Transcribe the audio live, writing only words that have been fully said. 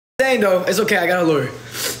saying though, it's okay, I got a lawyer.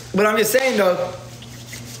 But I'm just saying though,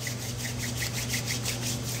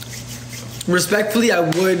 respectfully, I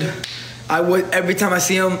would, every time I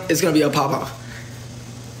see him, it's gonna be a pop-off.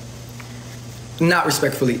 Not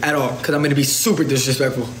respectfully at all, because I'm gonna be super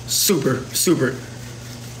disrespectful. Super.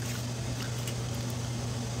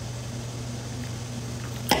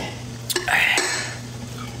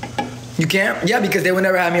 You can't? Yeah, because they would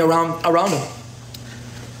never have me around them.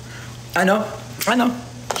 I know.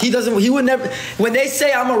 He would never, when they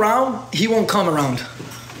say I'm around, he won't come around.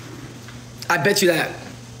 I bet you that.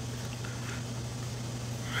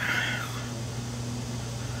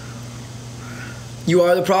 You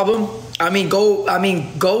are the problem? I mean, go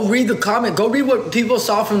read the comment. Go read what people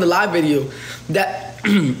saw from the live video. That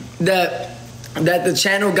the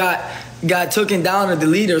channel got taken down or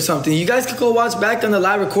deleted or something. You guys could go watch back on the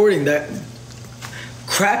live recording. That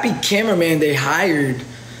crappy cameraman they hired,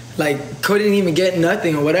 like, couldn't even get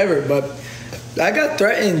nothing or whatever. But I got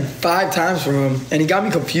threatened 5 times from him, and he got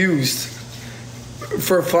me confused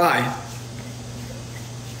for Flyy.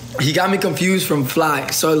 He got me confused from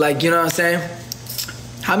Flyy. So, like, you know what I'm saying?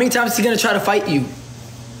 How many times is he gonna try to fight you?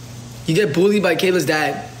 You get bullied by Kayla's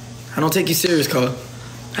dad. I don't take you serious, Carl.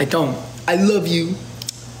 I don't. I love you.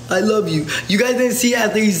 I love you. You guys didn't see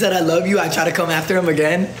after he said I love you, I try to come after him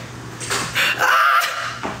again?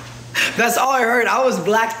 Ah! That's all I heard. I was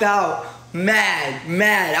blacked out. Mad.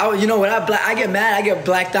 You know, when I get mad, I get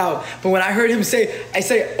blacked out. But when I heard him say,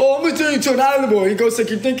 oh, I'm gonna turn you to an island boy. He goes like,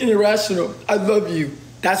 you're thinking irrational. I love you.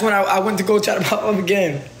 That's when I went to go try to pop him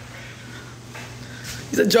again.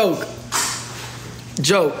 He's a joke.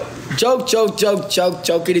 Joke.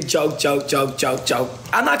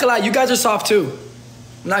 I'm not gonna lie, you guys are soft too.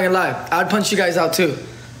 I'm not gonna lie. I'd punch you guys out too.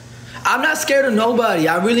 I'm not scared of nobody.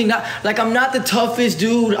 I really not. Like, I'm not the toughest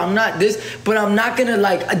dude. I'm not this, but I'm not gonna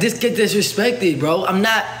like just get disrespected, bro. I'm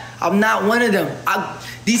not one of them.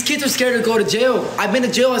 These kids are scared to go to jail. I've been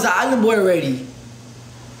to jail as an island boy already.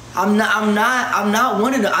 I'm not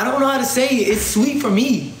one of them. I don't know how to say it. It's sweet for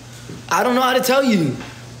me. I don't know how to tell you.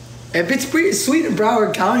 If it's pretty sweet in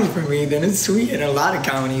Broward County for me, then it's sweet in a lot of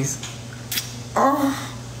counties.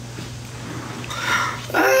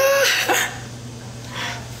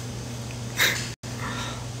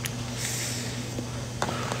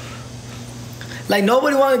 Like,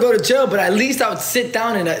 nobody want to go to jail, but at least I would sit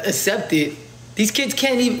down and accept it. These kids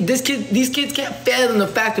can't even. These kids can't fathom the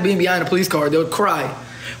fact of being behind a police car. They would cry.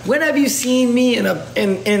 When have you seen me in a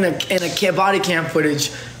body cam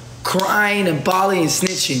footage crying and bawling and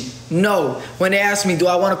snitching? No. When they asked me, do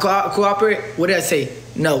I want to cooperate? What did I say?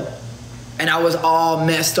 No. And I was all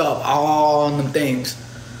messed up, all on them things.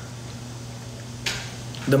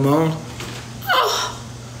 The moan.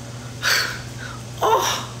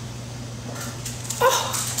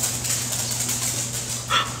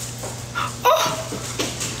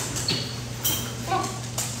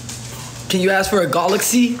 Can you ask for a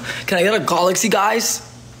galaxy? Can I get a galaxy, guys?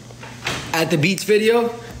 At the beach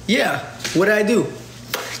video? Yeah. What did I do?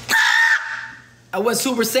 I went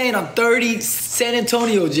Super Saiyan on 30 San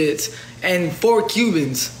Antonio jets and 4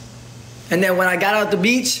 Cubans. And then when I got out the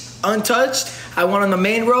beach, untouched, I went on the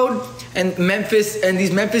main road, and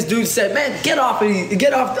these Memphis dudes said, man, get off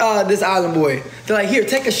this island boy. They're like, here,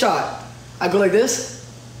 take a shot. I go like this.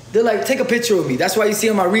 They're like, take a picture with me. That's why you see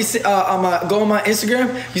on my go on my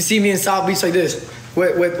Instagram, you see me in South Beach like this,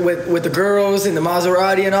 with the girls and the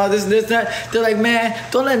Maserati and all this, that. They're like, man,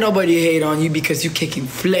 don't let nobody hate on you because you kicking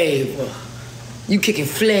flavor. You kicking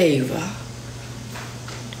flavor.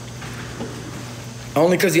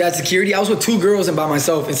 Only because you had security. I was with 2 girls and by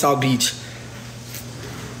myself in South Beach.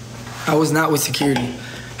 I was not with security.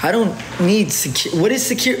 I don't need security. What is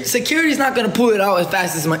security? Security's not gonna pull it out as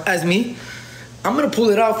fast as me. I'm gonna pull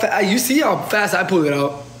it out. You see how fast I pull it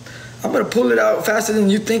out. I'm gonna pull it out faster than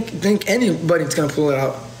you think anybody's gonna pull it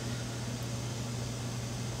out.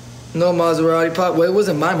 No Maserati pop. Well, it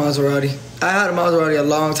wasn't my Maserati. I had a Maserati a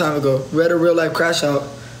long time ago. We had a real life crash out.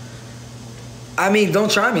 I mean, don't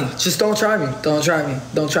try me. Just don't try me. Don't try me.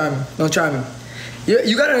 Don't try me. Don't try me.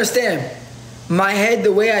 You gotta understand, my head,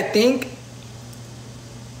 the way I think.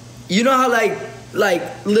 You know how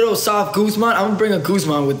like little soft Guzman. I'm gonna bring a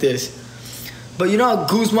Guzman with this. But you know how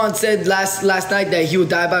Guzman said last night that he would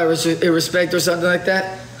die by respect or something like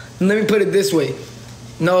that? Let me put it this way.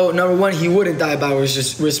 No, number one, he wouldn't die by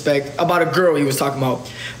respect. About a girl he was talking about.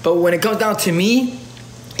 But when it comes down to me,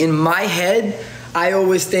 in my head, I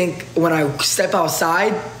always think when I step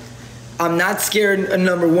outside, I'm not scared,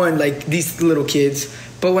 number one, like these little kids.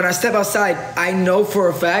 But when I step outside, I know for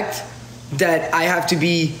a fact that I have to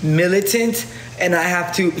be militant and I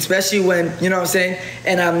have to, especially when, you know what I'm saying,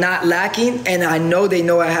 and I'm not lacking, and I know they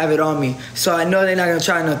know I have it on me. So I know they're not gonna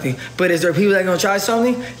try nothing. But is there people that are gonna try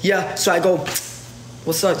something? Yeah. So I go,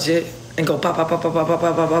 what's up, Jit? And go pop, pop, pop, pop, pop, pop,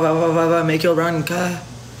 pop, pop, pop, pop, pop, pop, make your run, car.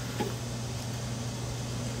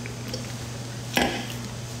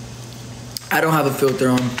 I don't have a filter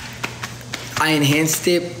on. I enhanced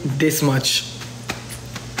it this much.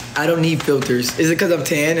 I don't need filters. Is it because I'm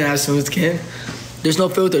tan and I have smooth skin? There's no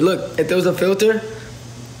filter. Look, if there was a filter,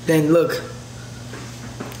 then look,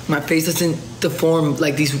 my face doesn't deform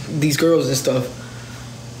like these girls and stuff.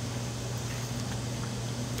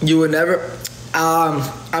 You would never.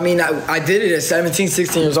 I mean, I did it at 17,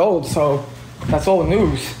 16 years old, so that's old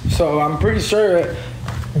news. So I'm pretty sure.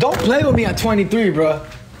 Don't play with me at 23, bro.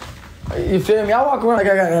 You feel me? I walk around like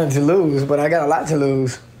I got nothing to lose, but I got a lot to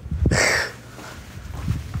lose.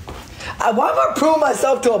 Why am I proving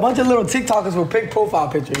myself to a bunch of little TikTokers with pink profile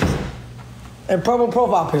pictures and purple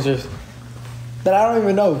profile pictures that I don't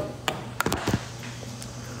even know?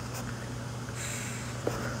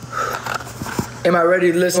 Am I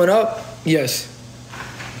ready to listen up? Yes.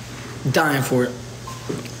 Dying for it.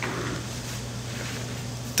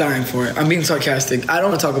 Dying for it. I'm being sarcastic. I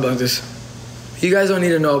don't want to talk about this. You guys don't need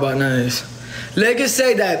to know about none of this. Let's just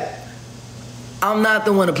say that I'm not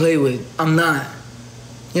the one to play with. I'm not.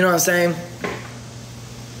 You know what I'm saying?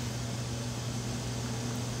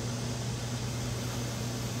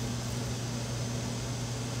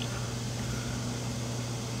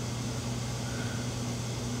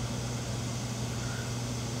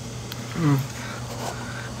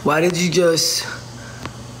 Why did you just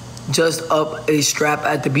up a strap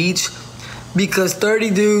at the beach? Because 30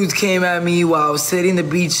 dudes came at me while I was sitting on the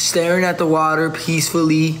beach staring at the water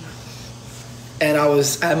peacefully. And I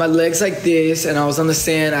had my legs like this, and I was on the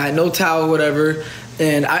sand. I had no towel or whatever.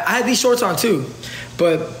 And I had these shorts on too.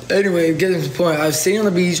 But anyway, getting to the point, I was sitting on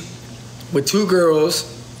the beach with two girls,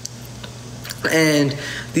 and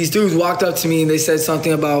these dudes walked up to me and they said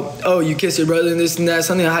something about, oh, you kiss your brother and this and that,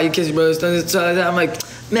 something about how you kiss your brother, something like that. I'm like,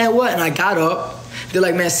 man, what? And I got up. They're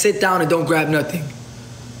like, man, sit down and don't grab nothing.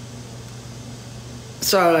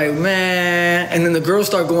 So I'm like, man. And then the girls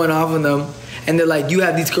start going off on them. And they're like, you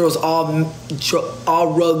have these girls all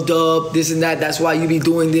rugged up, this and that. That's why you be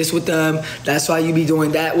doing this with them. That's why you be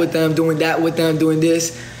doing that with them, doing that with them, doing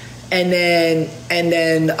this. And then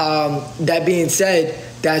that being said,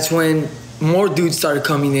 that's when more dudes started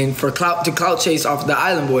coming in to clout chase off the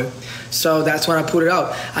island boy. So that's when I put it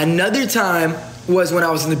out. Another time was when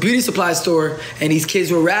I was in the beauty supply store and these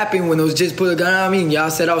kids were rapping when those just put a gun on me and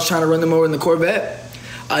y'all said I was trying to run them over in the Corvette.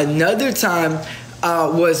 Another time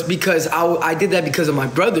was because I did that because of my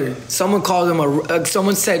brother. Someone called him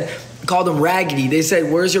called him Raggedy. They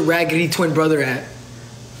said, where's your raggedy twin brother at?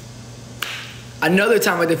 Another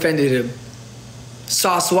time I defended him.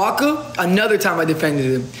 Saswaka, another time I defended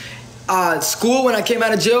him. School, when I came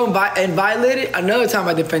out of jail and violated, another time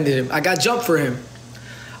I defended him. I got jumped for him.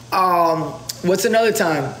 What's another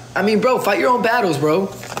time? I mean, bro, fight your own battles, bro.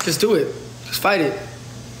 Just do it. Just fight it.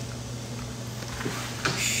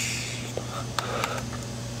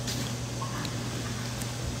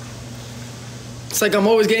 It's like I'm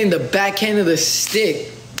always getting the backhand of the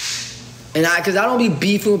stick. And because I don't be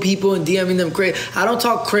beefing with people and DMing them crazy. I don't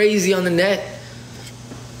talk crazy on the net.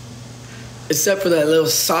 Except for that little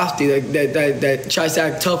softy that tries to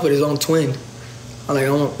act tough with his own twin.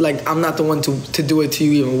 I'm not the one to do it to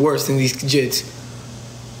you even worse than these jits.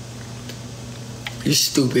 You're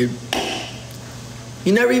stupid.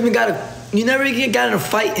 You never even got in a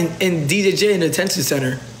fight in DJJ in the detention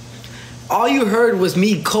center. All you heard was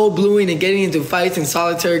me cold bluing and getting into fights in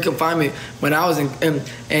solitary confinement when I was in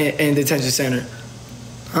detention center.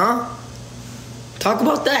 Huh? Talk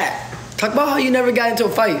about that. Talk about how you never got into a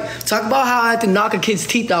fight. Talk about how I had to knock a kid's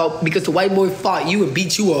teeth out because the white boy fought you and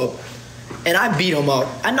beat you up. And I beat him up.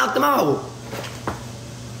 I knocked him out.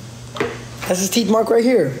 That's his teeth mark right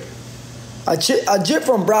here. A jit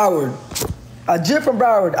from Broward.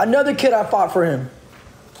 Another kid I fought for him.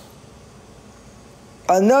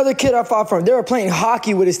 They were playing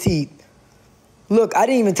hockey with his teeth. Look, I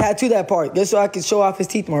didn't even tattoo that part just so I could show off his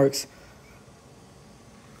teeth marks.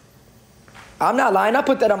 I'm not lying. I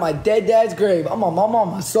put that on my dead dad's grave. On my mama, on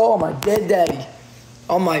my soul, on my dead daddy.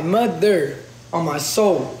 On my mother, on my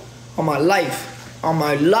soul, on my life. On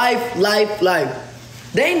my life.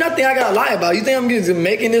 There ain't nothing I gotta lie about. You think I'm just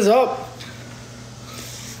making this up?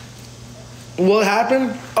 What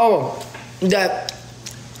happened? Oh, that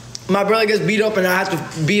my brother gets beat up and I have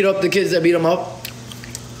to beat up the kids that beat him up.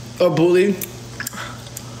 Or bullied.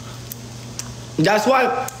 That's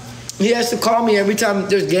why he has to call me every time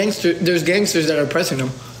there's gangsters that are pressing him.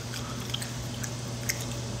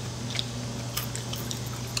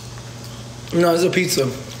 No, it's a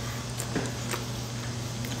pizza.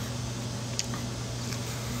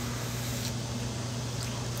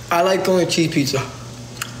 I like only cheese pizza.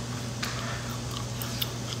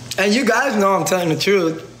 And you guys know I'm telling the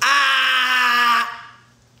truth.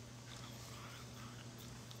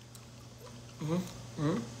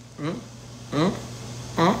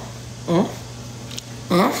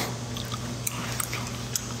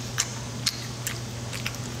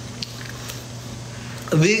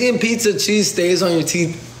 Vegan pizza cheese stays on your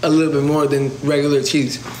teeth a little bit more than regular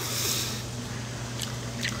cheese.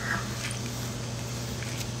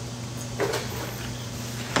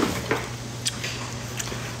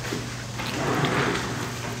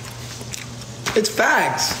 It's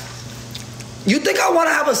facts. You think I want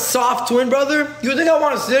to have a soft twin brother? You think I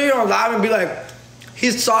want to sit here on live and be like,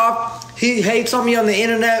 he's soft, he hates on me on the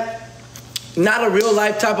internet, not a real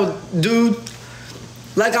life type of dude?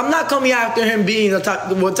 Like, I'm not coming after him being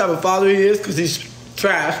what type of father he is, because he's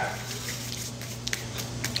trash.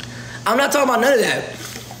 I'm not talking about none of that.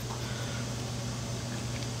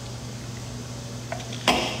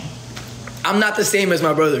 I'm not the same as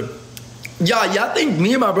my brother. Y'all think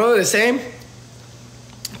me and my brother are the same?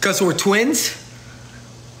 Because we're twins?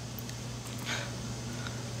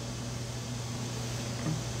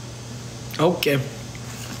 Okay.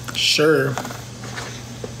 Sure.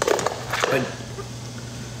 Like,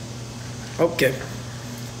 okay.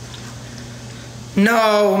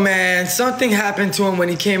 No, man. Something happened to him when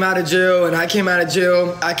he came out of jail and I came out of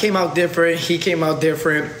jail. I came out different. He came out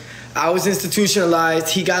different. I was institutionalized.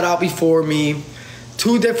 He got out before me.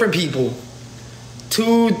 Two different people.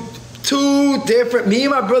 Two different. Me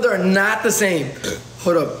and my brother are not the same.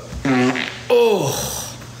 Hold up. Oh.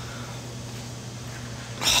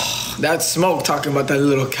 That's Smoke talking about that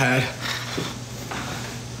little cat.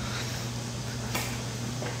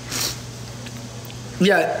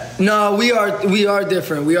 Yeah, no, we are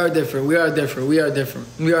different. We are different. We are different. We are different.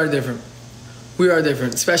 We are different. We are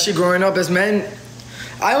different. Especially growing up as men.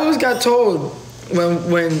 I always got told when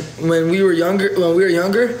we were younger,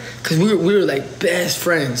 because we were like best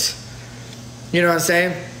friends. You know what I'm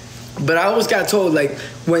saying? But I always got told, like,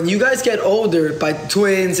 when you guys get older, by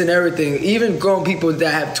twins and everything, even grown people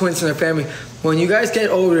that have twins in their family, when you guys get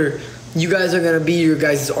older, you guys are gonna be your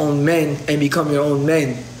guys' own men and become your own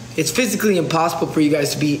men. It's physically impossible for you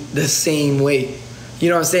guys to be the same way. You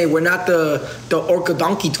know what I'm saying? We're not the Orca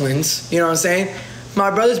Donkey twins. You know what I'm saying?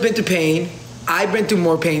 My brother's been through pain. I've been through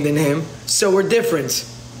more pain than him. So we're different.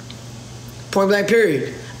 Point blank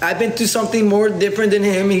period. I've been through something more different than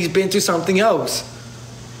him. He's been through something else.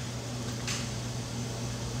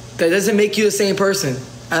 That doesn't make you the same person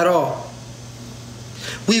at all.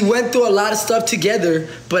 We went through a lot of stuff together,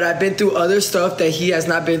 but I've been through other stuff that he has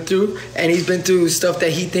not been through, and he's been through stuff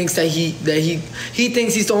that he thinks he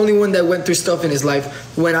thinks he's the only one that went through stuff in his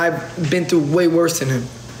life, when I've been through way worse than him.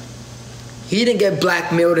 He didn't get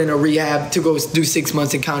blackmailed in a rehab to go do 6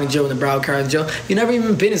 months in county jail in the Broward County jail. You never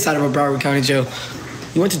even been inside of a Broward County jail.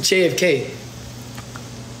 You went to JFK.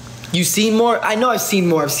 You seen more? I know I've seen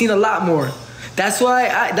more. I've seen a lot more. That's why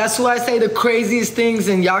I say the craziest things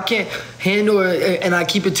and y'all can't handle it, and I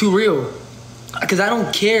keep it too real. Because I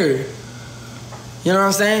don't care. You know what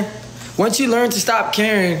I'm saying? Once you learn to stop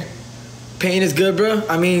caring, pain is good, bro.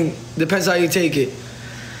 I mean, depends how you take it.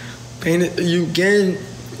 Pain, you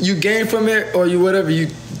gain from it, or you whatever, you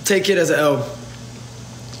take it as an L.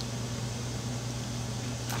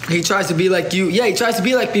 He tries to be like you. Yeah, he tries to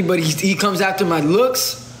be like me, but he comes after my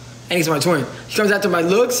looks. And he's my twin. He comes after my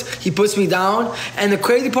looks. He puts me down. And the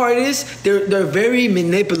crazy part is, they're very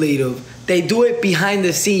manipulative. They do it behind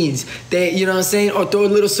the scenes. They, you know what I'm saying? Or throw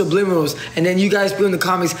little subliminals. And then you guys put in the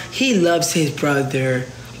comments, he loves his brother.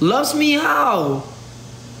 Loves me how?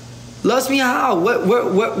 Loves me how?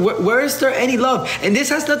 Where is there any love? And this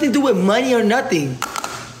has nothing to do with money or nothing.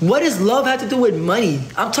 What does love have to do with money?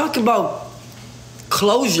 I'm talking about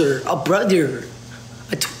closure, a brother.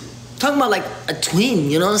 Talking about like a twin,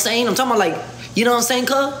 you know what I'm saying? I'm talking about like, you know what I'm saying,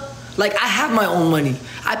 cuz? Like, I have my own money.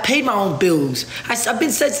 I paid my own bills. I've been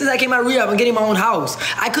said since I came out of rehab, I'm getting my own house.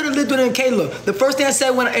 I could have lived with him, Kayla. The first thing I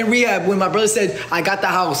said in rehab, when my brother said, I got the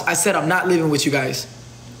house, I said, I'm not living with you guys.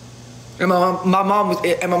 And my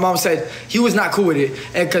mom said, he was not cool with it.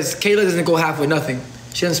 Because Kayla doesn't go half with nothing.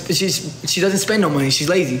 She doesn't spend no money, she's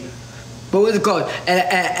lazy. But what's it called?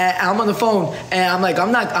 And I'm on the phone, and I'm like,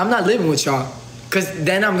 I'm not living with y'all. Cause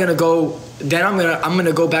then I'm gonna go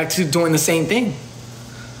back to doing the same thing.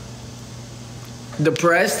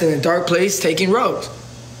 Depressed in a dark place, taking drugs.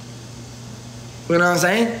 You know what I'm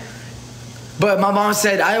saying? But my mom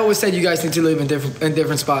said, I always said you guys need to live in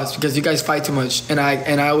different spots because you guys fight too much, and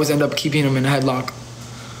I always end up keeping them in a headlock.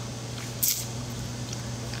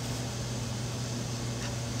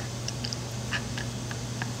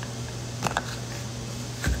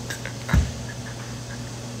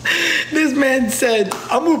 This man said,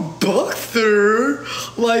 I'm a boxer.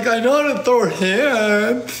 Like, I know how to throw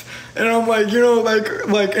hands. And I'm like, you know,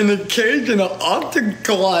 like in the cage in an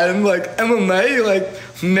octagon, like MMA, like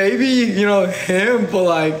maybe, you know, him, but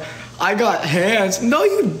like, I got hands. No,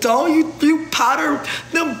 you don't. You powder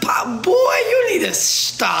them. Boy, you need to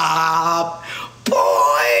stop. Boy,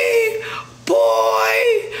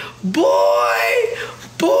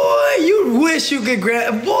 you wish you could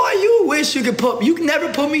grab. Boy, you wish you could put. You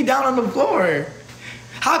never put me down on the floor.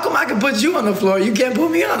 How come I can put you on the floor? You can't put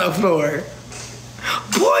me on the floor.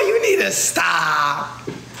 Boy, you need to stop.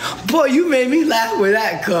 Boy, you made me laugh with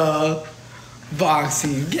that, cuz.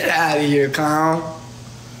 Boxing. Get out of here, clown.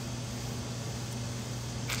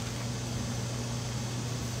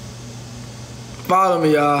 Follow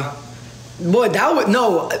me, y'all. Boy, that was,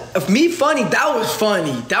 no, me funny, that was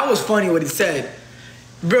funny. That was funny what he said.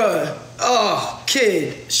 Bruh, oh,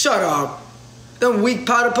 kid, shut up. Them weak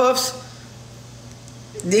powder puffs,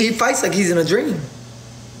 he fights like he's in a dream.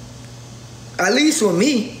 At least with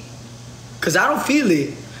me, because I don't feel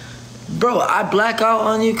it. Bro, I black out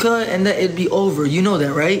on you, cut, and then it'd be over. You know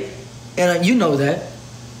that, right? And you know that.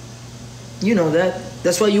 You know that.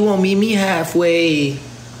 That's why you won't meet me halfway.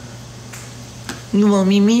 You won't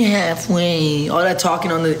meet me halfway. All that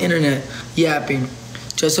talking on the internet, yapping,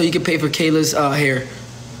 just so you can pay for Kayla's hair,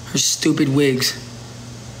 her stupid wigs.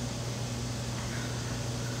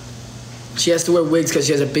 She has to wear wigs because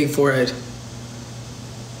she has a big forehead.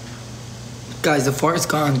 Guys, the fart's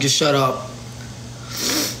gone. Just shut up.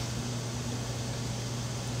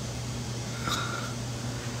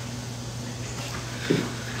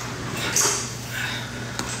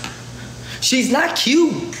 She's not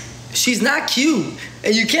cute. She's not cute.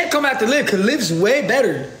 And you can't come after Liv, because Liv's way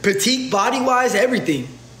better. Petite, body-wise, everything.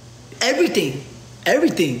 Everything.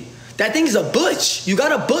 Everything. That thing's a butch. You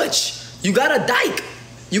got a butch. You got a dyke.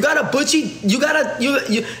 You got a butchie. You got a...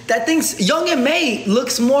 that thing's... Young and May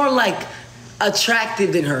looks more like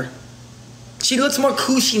attractive than her. She looks more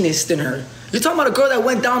cushiness than her. You're talking about a girl that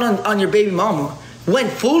went down on your baby mama. Went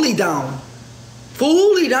fully down.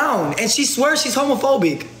 Fully down. And she swears she's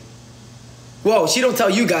homophobic. Whoa, she don't tell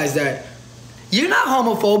you guys that. You're not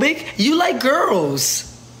homophobic. You like girls.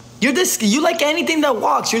 You like anything that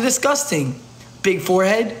walks. You're disgusting. Big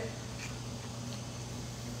forehead.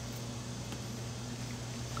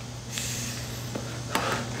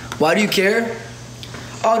 Why do you care?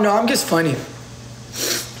 Oh no, I'm just funny.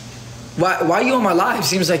 Why are you on my live?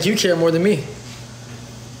 Seems like you care more than me.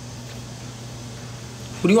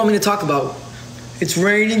 What do you want me to talk about? It's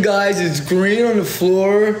raining, guys. It's green on the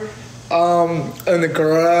floor. In the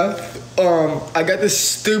garage. I got this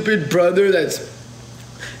stupid brother that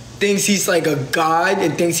thinks he's like a god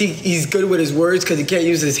and thinks he's good with his words because he can't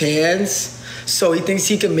use his hands. So he thinks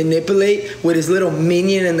he can manipulate with his little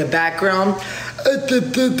minion in the background.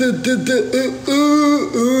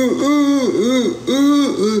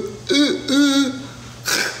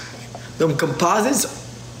 Them composites?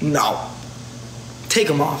 No. Take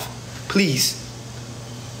them off, please.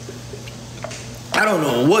 I don't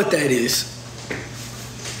know what that is.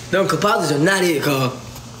 Them composites are not it, cuz.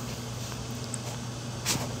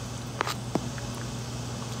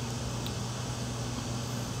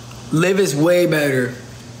 Liv is way better.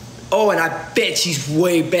 Oh, and I bet she's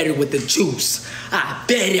way better with the juice. I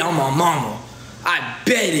bet it on my mama. I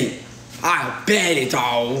bet it. I bet it,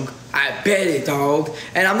 dog. I bet it, dog.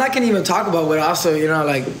 And I'm not gonna even talk about what also, you know,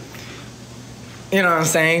 like, you know what I'm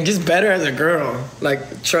saying? Just better as a girl.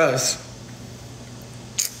 Like, trust.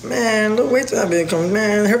 Man, look, wait till that bitch comes.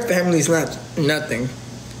 Man, her family's not nothing.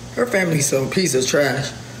 Her family's a piece of trash.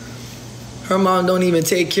 Her mom don't even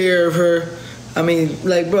take care of her. I mean,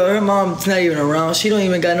 like, bro, her mom's not even around. She don't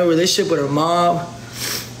even got no relationship with her mom.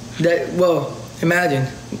 That, well, imagine.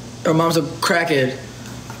 Her mom's a crackhead.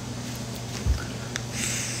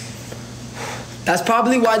 That's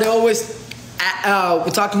probably why they're always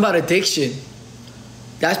talking about addiction.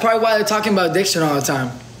 That's probably why they're talking about addiction all the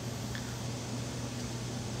time.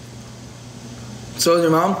 So is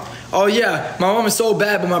your mom? Oh yeah, my mom is so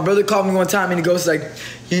bad, but my brother called me one time and he goes like,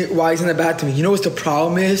 while he's in the bathroom, you know what the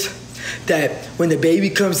problem is? That when the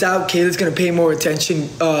baby comes out, Kayla's gonna pay more attention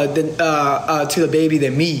to the baby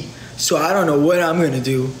than me. So I don't know what I'm gonna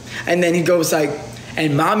do. And then he goes like,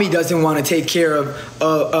 and mommy doesn't want to take care of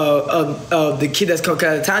the kid that's coming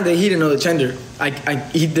at the time that he didn't know the gender.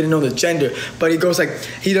 He didn't know the gender, but he goes like,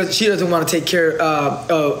 she doesn't want to take care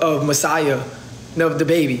of Messiah, of the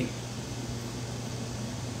baby.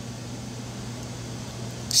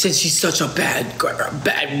 Since she's such a bad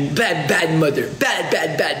mother,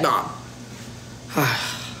 bad mom.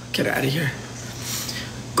 Get out of here.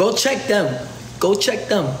 Go check them. Go check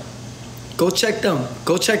them. Go check them.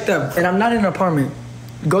 Go check them. And I'm not in an apartment.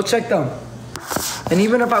 Go check them. And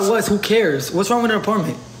even if I was, who cares? What's wrong with an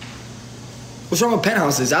apartment? What's wrong with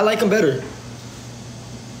penthouses? I like them better.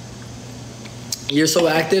 You're so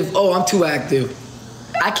active? Oh, I'm too active.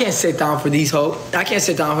 I can't sit down for these hoes. I can't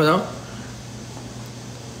sit down for them.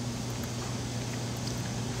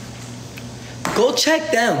 Go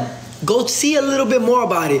check them. Go see a little bit more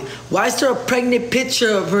about it. Why is there a pregnant picture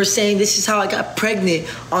of her saying this is how I got pregnant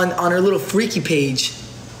on her little freaky page?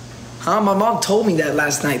 Huh? My mom told me that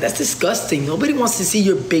last night. That's disgusting. Nobody wants to see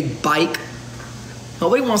your big bike.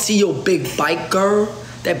 Nobody wants to see your big bike, girl.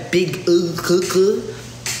 That big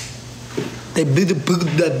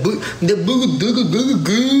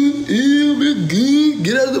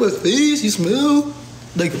Get out of my face. You smell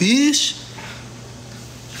like fish.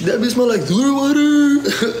 That bitch smell like sewer water.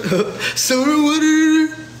 Sewer water.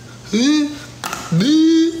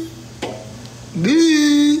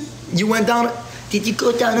 You went down. Did you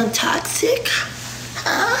go down on Toxiic?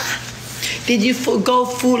 Huh? Did you go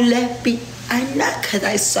full leppy? I know, cause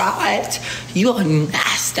I saw it. You're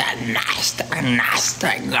nasty, nasty,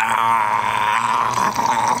 nasty girl.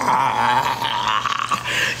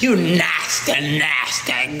 You nasty,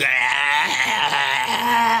 nasty girl.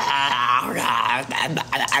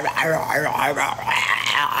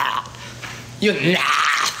 You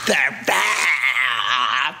nasty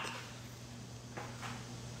bad.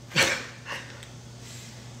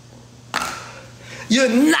 You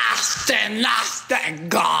nasty, nasty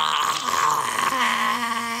girl.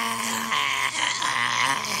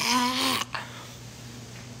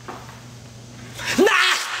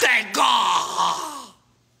 Nasty girl.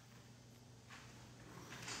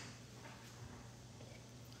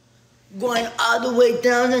 Going all the way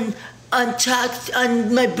down on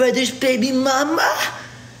my brother's baby mama.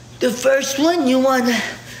 The first one, you wanna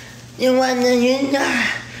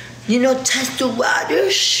test the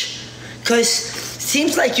waters? Cause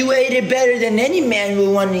seems like you ate it better than any man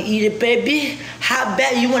would want to eat it, baby. How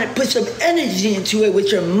bad you want to put some energy into it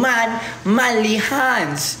with your manly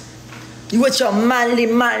hands? With your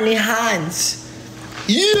manly hands.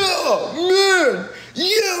 Yeah, man.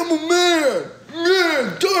 Yeah, I'm a man.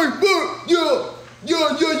 Man, dark bird. Yeah.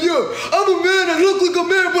 I'm a man. I look like a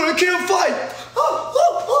man, but I can't fight.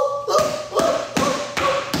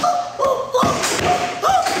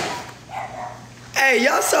 Hey,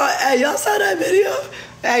 y'all saw that video?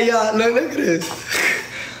 Hey, y'all, look at this.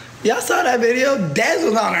 Y'all saw that video? Dez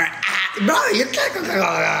was on her ass. Bro, you can't.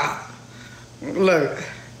 Look.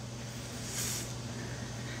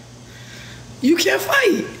 You can't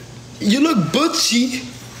fight. You look butchy.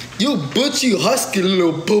 You butchy, husky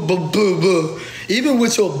little boo. Even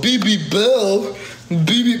with your BB Bell,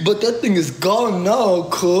 but that thing is gone now,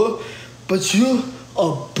 cool. But you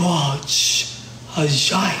a butch. A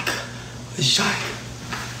yike.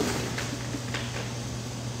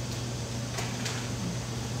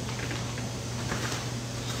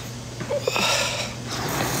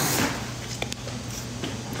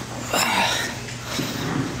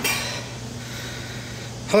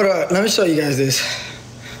 Hold up, let me show you guys this.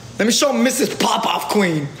 Let me show Mrs. Pop-Off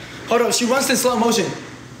Queen. Hold up, she runs in slow motion.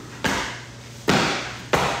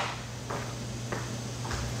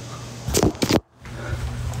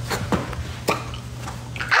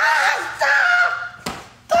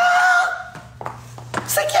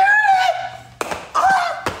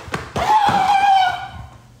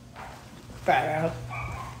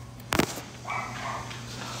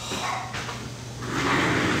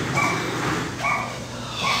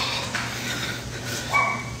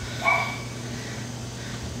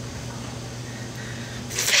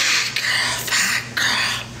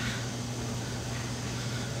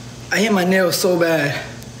 I hit my nail so bad.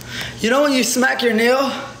 You know when you smack your nail?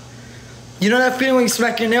 You know that feeling when you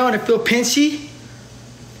smack your nail and it feels pinchy?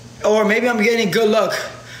 Or maybe I'm getting good luck.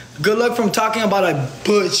 Good luck from talking about a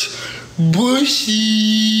bushy.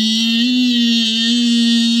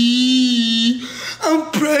 I'm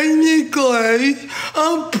pregnant, guys.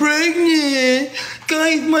 I'm pregnant.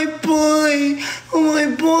 Guys, my boy. Oh, my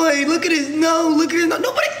boy. Look at his nose. Look at his nose.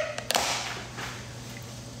 Nobody.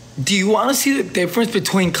 Do you want to see the difference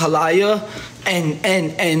between Kayla and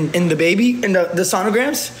the baby and the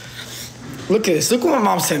sonograms? Look at this. Look what my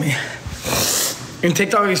mom sent me. And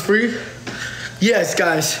TikTok is free? Yes,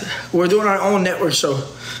 guys. We're doing our own network show.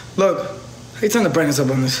 Look. Hey, turn the brightness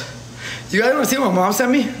up on this. You guys want to see what my mom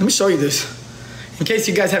sent me? Let me show you this. In case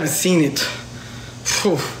you guys haven't seen it.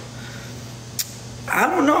 Whew. I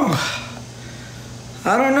don't know.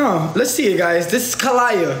 Let's see it, guys. This is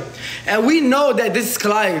Kayla. And we know that this is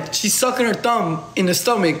Kayla. She's sucking her thumb in the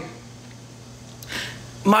stomach.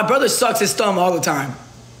 My brother sucks his thumb all the time.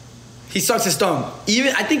 He sucks his thumb.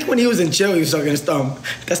 Even I think when he was in jail, he was sucking his thumb.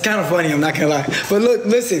 That's kind of funny. I'm not gonna lie. But look,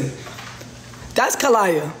 listen. That's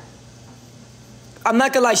Kalaya. I'm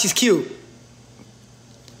not gonna lie. She's cute.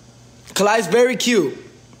 Kalaya's very cute.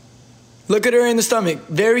 Look at her in the stomach.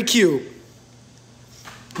 Very cute.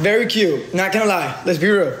 Very cute. Not gonna lie. Let's be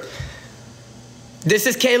real. This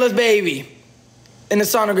is Kayla's baby in the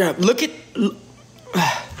sonogram. Look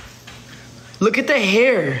at the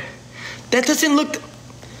hair. That doesn't look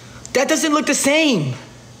the same.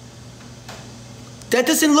 That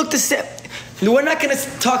doesn't look the same. We're not gonna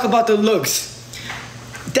talk about the looks.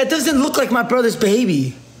 That doesn't look like my brother's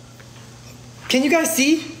baby. Can you guys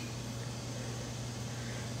see?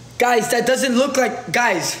 Guys, that doesn't look like,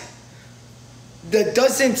 that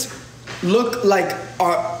doesn't look like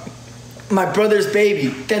my brother's baby.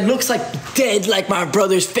 That looks like dead like my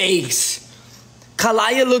brother's face.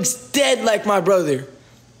 Kalaya looks dead like my brother.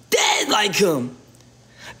 Dead like him.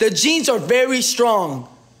 The genes are very strong.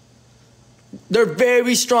 They're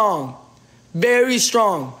very strong. Very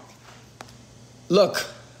strong. Look.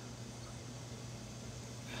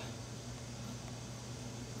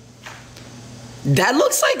 That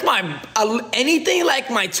looks like anything like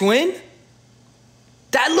my twin.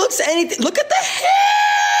 That looks anything. Look at the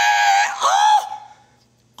hair. Oh.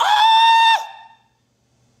 Oh.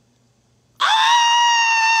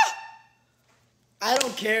 Oh. I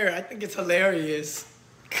don't care. I think it's hilarious.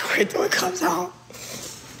 Wait till it comes out.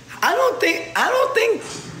 I don't think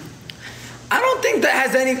that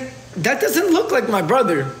has any. That doesn't look like my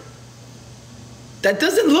brother. That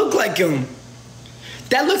doesn't look like him.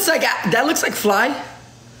 That looks like Flyy.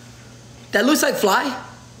 That looks like Flyy.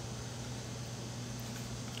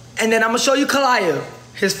 And then I'm gonna show you Kalaya,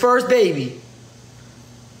 his first baby.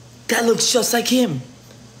 That looks just like him.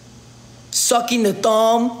 Sucking the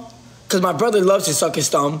thumb, because my brother loves to suck his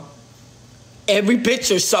thumb. Every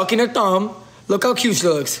picture sucking her thumb. Look how cute she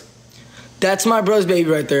looks. That's my brother's baby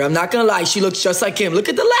right there. I'm not gonna lie, she looks just like him. Look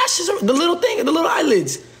at the lashes, the little thing, the little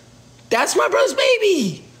eyelids. That's my brother's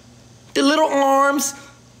baby. The little arms,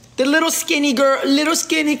 the little skinny girl, little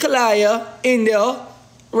skinny Kalaya in there,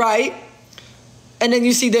 right? And then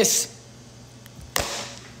you see this.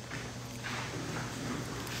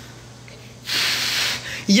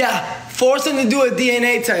 Yeah, force him to do a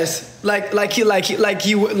DNA test, like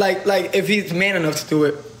if he's man enough to do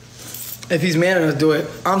it. If he's man enough to do it,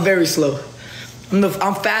 I'm very slow.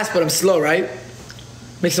 I'm fast, but I'm slow, right?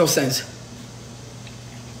 Makes no sense.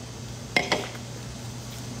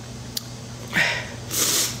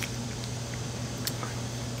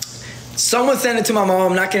 Someone sent it to my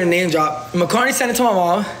mom. I'm not gonna name drop. McCartney sent it to my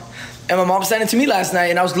mom, and my mom sent it to me last night.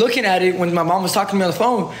 And I was looking at it when my mom was talking to me on the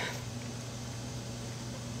phone.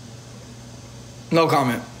 No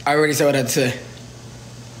comment. I already said what I had to say.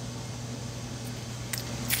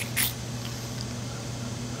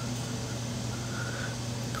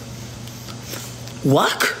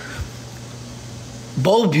 What?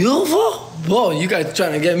 Both beautiful? Whoa, you guys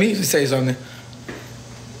trying to get me to say something.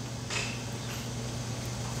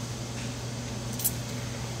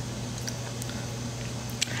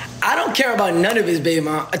 I don't care about none of his baby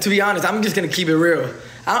mom. To be honest, I'm just gonna keep it real.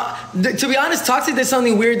 To be honest, Toxic did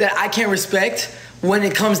something weird that I can't respect when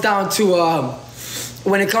it comes down to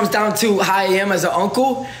how I am as an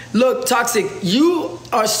uncle. Look, Toxic, you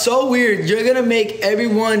are so weird. You're gonna make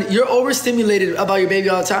everyone. You're overstimulated about your baby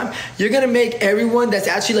all the time. You're gonna make everyone that's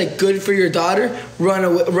actually like good for your daughter run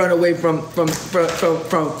away from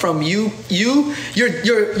you. You're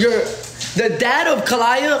the dad of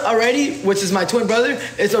Kalaya already, which is my twin brother,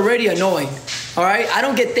 is already annoying. All right, I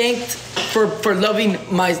don't get thanked for loving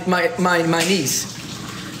my niece.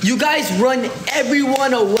 You guys run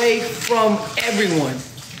everyone away from everyone.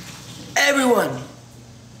 Everyone.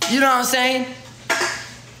 You know what I'm saying?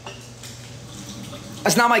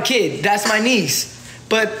 That's not my kid. That's my niece.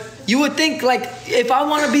 But you would think like if I would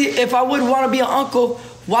want to be an uncle,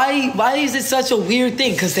 why is it such a weird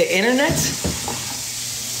thing? Because the internet?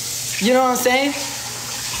 You know what I'm saying?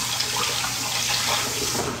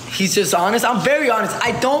 He's just honest. I'm very honest.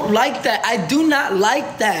 I don't like that. I do not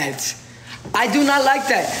like that. I do not like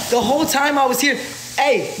that. The whole time I was here,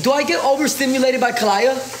 hey, do I get overstimulated by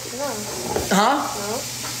Kalaya? No. Huh?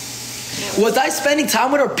 No. Was I spending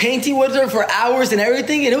time with her, painting with her for hours and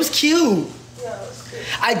everything? And it was cute. Yeah, it was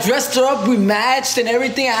cute. I dressed her up, we matched and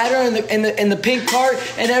everything. I had her in the pink part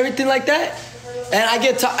and everything like that. And I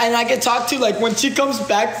get talked to like when she comes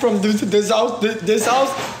back from this house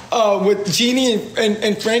with Jeannie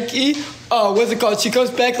and Frankie. What's it called? She comes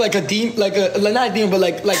back like a demon, not a demon, but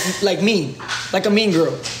like mean, like a mean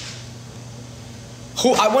girl.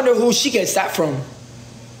 I wonder who she gets that from.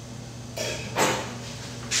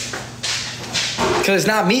 Cause it's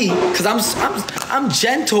not me. Cause I'm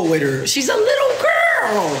gentle with her. She's a little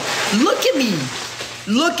girl. Look at me.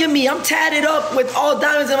 Look at me. I'm tatted up with all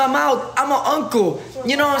diamonds in my mouth. I'm an uncle.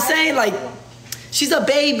 You know what I'm saying? Like, she's a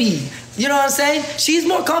baby. You know what I'm saying? She's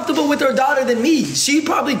more comfortable with her daughter than me. She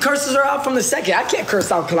probably curses her out from the second. I can't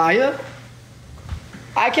curse out Kalaya.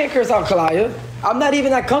 I'm not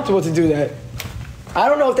even that comfortable to do that. I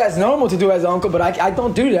don't know if that's normal to do as an uncle, but I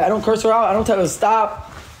don't do that. I don't curse her out. I don't tell her to stop.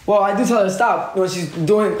 Well, I do tell her to stop when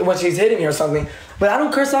she's hitting me or something. But I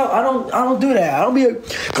don't curse out. I don't do that. I don't be like,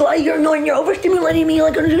 Kalaya, you're annoying. You're overstimulating me.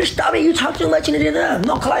 Like, stop it. You talk too much. No,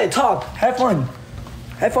 Kalaya, talk. Have fun.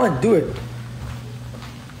 Do it.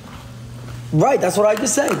 Right, that's what I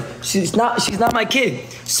just said. She's not my kid.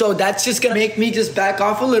 So that's just gonna make me just back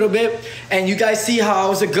off a little bit. And you guys see how I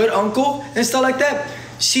was a good uncle and stuff like that.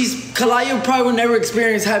 Kalaya probably will never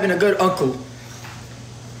experience having a good uncle.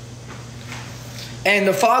 And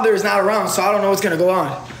the father is not around, so I don't know what's gonna go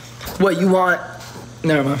on. What you want?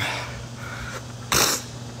 Never mind.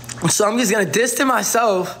 So I'm just gonna distance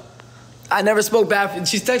myself. I never spoke bad.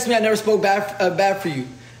 She's texting me. I never spoke bad for you.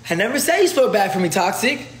 I never said you spoke bad for me,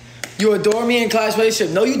 Toxic. You adore me in class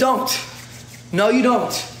relationship. No, you don't.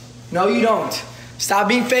 Stop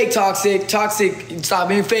being fake, Toxic. Stop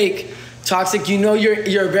being fake. Toxic, you know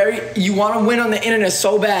you want to win on the internet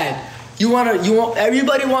so bad.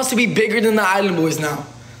 Everybody wants to be bigger than the Island Boys now.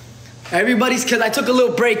 Because I took a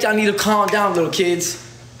little break. Y'all need to calm down, little kids.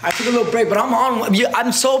 I took a little break, but I'm on one.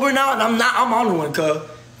 I'm sober now, and I'm on one, cuz.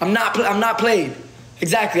 I'm not played.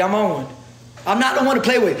 Exactly, I'm on one. I'm not the one to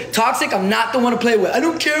play with. Toxic, I'm not the one to play with. I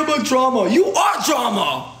don't care about drama. You are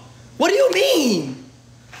drama. What do you mean?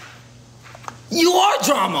 You are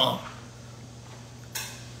drama.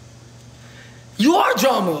 You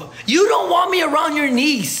don't want me around your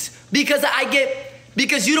niece because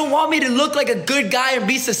you don't want me to look like a good guy and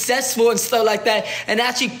be successful and stuff like that and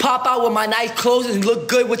actually pop out with my nice clothes and look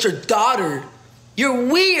good with your daughter. You're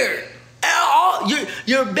weird.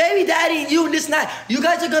 Your baby daddy and you and this and that. You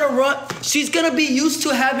guys are gonna run. She's gonna be used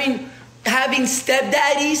to having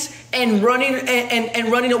stepdaddies and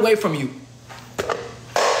running away from you.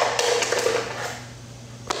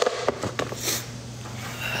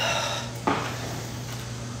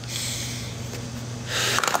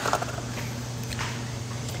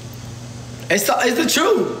 It's the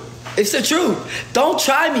truth. It's the truth. Don't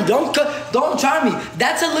try me. Don't try me.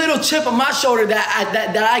 That's a little chip on my shoulder that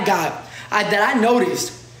I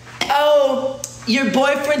noticed. Oh, your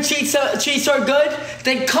boyfriend treats her good?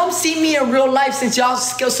 Then come see me in real life since y'all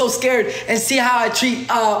so scared and see how I treat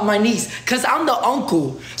my niece. Because I'm the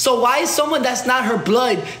uncle. So why is someone that's not her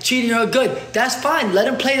blood treating her good? That's fine. Let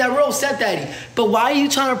him play that role, stepdaddy. But why are you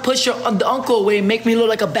trying to push the uncle away and make me look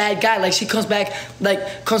like a bad guy? Like she comes back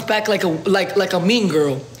like a mean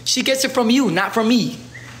girl. She gets it from you, not from me.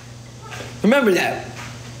 Remember that.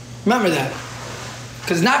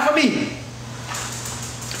 Because not from me.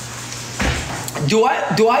 Do I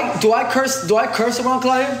curse around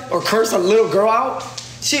Claudia? Or curse a little girl out?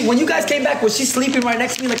 When you guys came back, was she sleeping right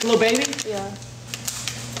next to me like a little baby? Yeah.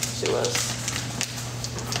 She was.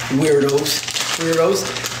 Weirdos.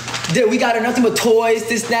 Dude, we got her nothing but toys,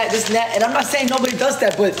 this and that. And I'm not saying nobody does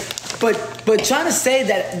that, but trying to say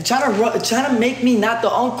that, trying to make me not the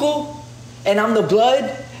uncle, and I'm the blood,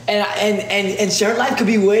 and her life could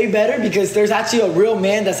be way better because there's actually a real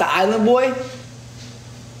man that's an island boy.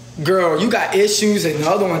 Girl, you got issues, and the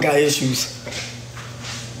other one got issues.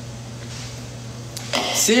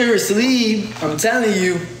 Seriously, I'm telling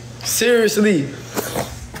you. Seriously,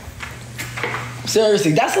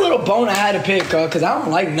 that's a little bone I had to pick, because I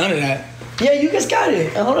don't like none of that. Yeah, you just got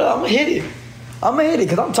it. Hold on, I'm gonna hit it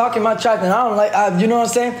because I'm talking my track, and I don't like, you know what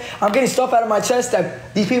I'm saying? I'm getting stuff out of my chest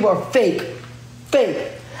that these people are fake.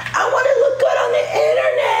 I want to look good on the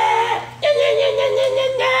internet.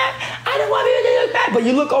 I don't want people to look bad. But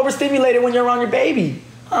you look overstimulated when you're around your baby.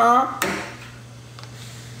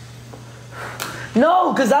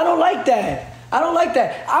 No, because I don't like that.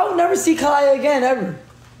 I will never see Kayla again, ever.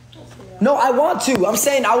 No, I want to. I'm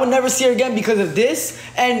saying I would never see her again because of this.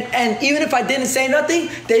 And even if I didn't say nothing,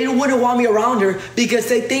 they wouldn't want me around her because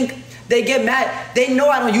they think, they get mad. They know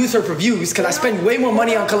I don't use her for views because I spend way more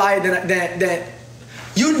money on Kayla than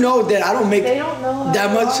you know that I don't make they don't know how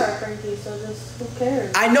that much. Frankie, so just who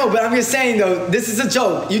cares? I know, but I'm just saying though, this is a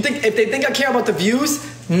joke. You think if they think I care about the views?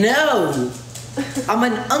 No. I'm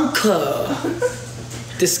an uncle.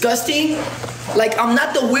 Disgusting. Like I'm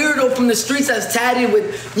not the weirdo from the streets that's tatted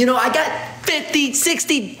with, I got $50,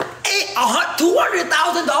 $60,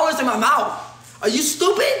 $200,000 in my mouth. Are you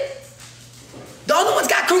stupid? The other one's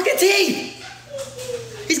got crooked teeth.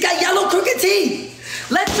 He's got yellow crooked teeth.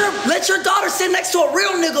 Let your daughter sit next to a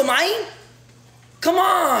real nigga, man. Come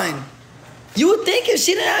on. You would think if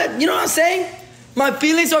she didn't have, you know what I'm saying? My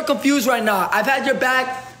feelings are confused right now. I've had your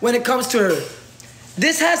back when it comes to her.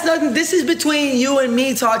 This has nothing, this is between you and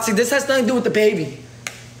me, Toxic. This has nothing to do with the baby.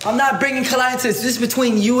 I'm not bringing Kayla into this. This is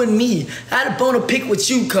between you and me. I had a bone to pick with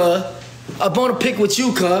you, cuz. A bone to pick with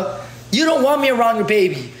you, cuz. You don't want me around your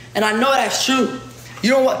baby. And I know that's true.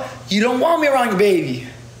 You don't want me around your baby.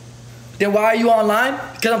 Then why are you online?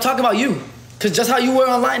 Because I'm talking about you. Because just how you were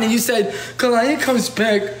online and you said, Kayla comes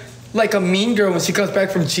back like a mean girl when she comes back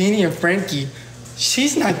from Jeannie and Frankie.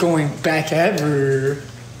 She's not going back ever.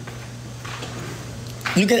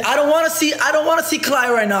 I don't want to see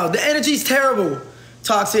Kayla right now. The energy's terrible.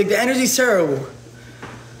 Toxic, the energy's terrible.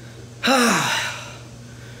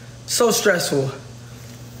 So stressful.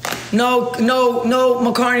 No,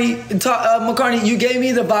 McCartney, McCartney, you gave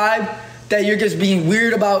me the vibe that you're just being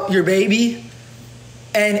weird about your baby.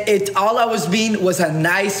 And all I was being was a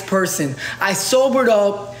nice person. I sobered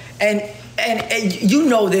up and you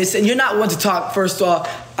know this, and you're not one to talk, first off.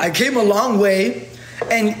 I came a long way,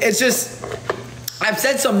 and it's just, I've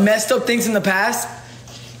said some messed up things in the past,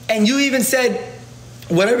 and you even said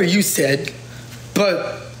whatever you said,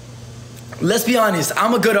 but let's be honest,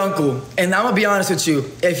 I'm a good uncle, and I'm gonna be honest with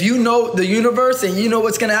you. If you know the universe and you know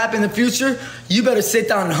what's gonna happen in the future, you better sit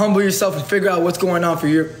down and humble yourself and figure out what's going on for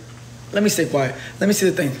your, let me stay quiet. Let me see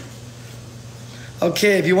the thing.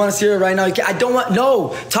 Okay, if you want to see it right now, you can. I don't want,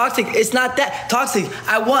 no, Toxic, it's not that. Toxic,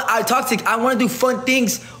 I want to do fun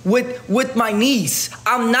things with my niece.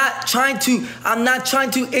 I'm not trying to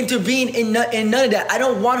intervene in none of that. I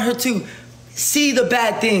don't want her to see the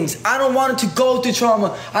bad things. I don't want her to go through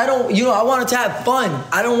trauma. I want her to have fun.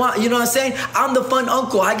 I don't want, you know what I'm saying? I'm the fun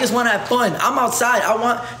uncle. I just want to have fun. I'm outside.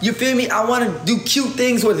 You feel me? I want to do cute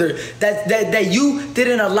things with her that you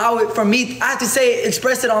didn't allow it for me. I have to say,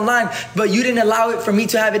 express it online, but you didn't allow it for me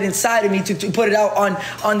to have it inside of me to put it out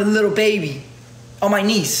on the little baby, on my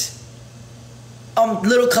niece.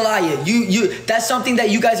 Little Kayla, that's something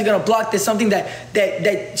that you guys are gonna block. That's something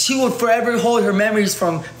that she will forever hold her memories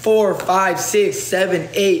from 4, 5, 6, 7,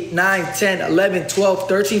 8, 9, 10, 11, 12,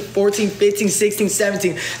 13, 14, 15, 16,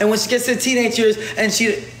 17. And when she gets to the teenage years and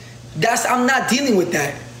I'm not dealing with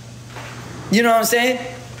that. You know what I'm saying?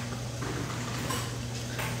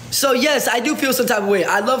 So yes, I do feel some type of way.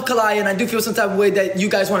 I love Kayla, and I do feel some type of way that you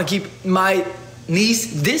guys want to keep my niece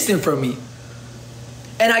distant from me.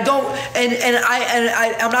 And I don't,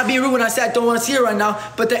 I'm not being rude when I say I don't want to see her right now,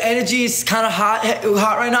 but the energy is kind of hot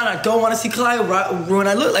right now, and I don't want to see Kayla when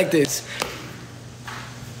I look like this.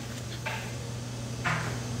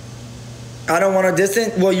 I don't want to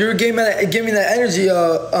distance. Well, you're giving me that energy,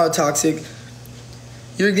 Toxic.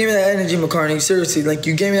 You're giving me that energy, McCartney. Seriously, like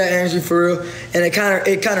you gave me that energy for real, and it kind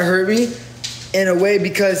of hurt me in a way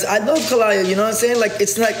because I love Kayla. You know what I'm saying? Like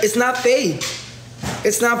it's not fake.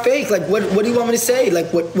 It's not fake. Like, what do you want me to say?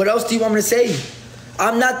 Like, what else do you want me to say?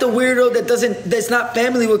 I'm not the weirdo that's not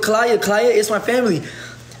family with Kayla. Kayla is my family.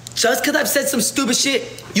 Just because I've said some stupid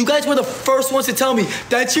shit, you guys were the first ones to tell me,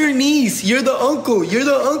 that's your niece. You're the uncle. You're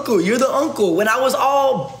the uncle. You're the uncle. When I was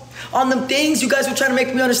all on them things, you guys were trying to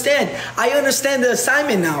make me understand. I understand the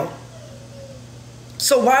assignment now.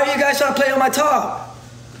 So why are you guys trying to play on my top?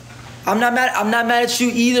 I'm not mad at you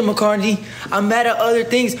either, McCartney. I'm mad at other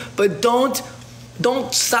things, but don't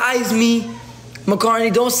size me,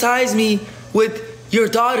 McCartney. Don't size me with your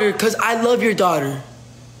daughter, because I love your daughter.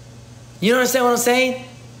 You understand what I'm saying?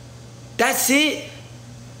 That's it.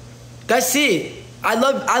 That's it. I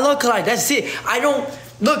love Kayla. That's it. I don't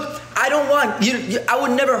want you. I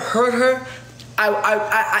would never hurt her.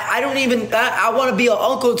 I don't even. I want to be an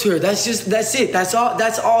uncle to her. That's it. That's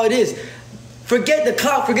all it is. Forget the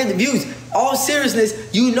clout. Forget the views. All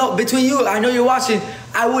seriousness, you know, between you, I know you're watching.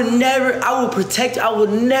 I will protect. I will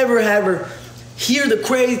never have her hear the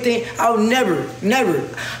crazy thing. I will never.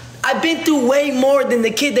 I've been through way more than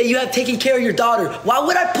the kid that you have taking care of your daughter. Why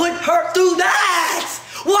would I put her through that?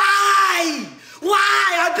 Why?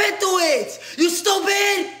 I've been through it. You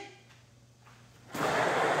stupid.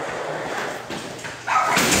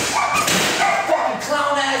 Fucking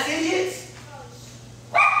clown ass idiots.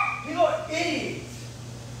 You know, idiots.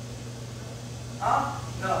 Huh?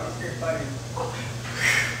 No, he's here fighting.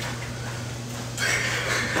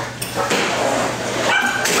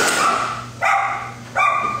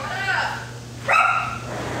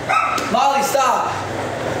 Molly, stop.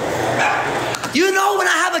 You know when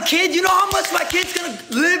I have a kid, you know how much my kid's gonna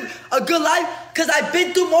live a good life? Because I've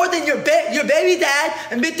been through more than your baby dad,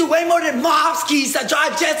 and been through way more than mob skis that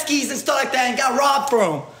drive jet skis and stuff like that and got robbed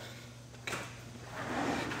from.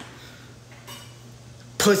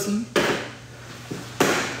 Pussy.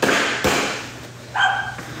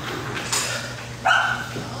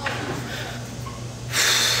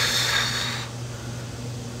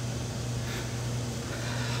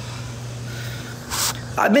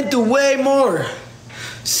 I've been through way more.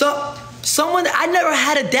 Someone, I never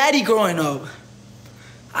had a daddy growing up.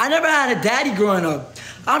 I'm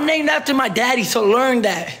named after my daddy, so learn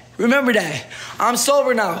that. Remember that. I'm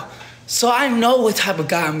sober now. So I know what type of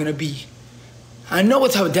guy I'm gonna be. I know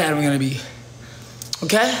what type of dad I'm gonna be.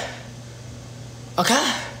 Okay?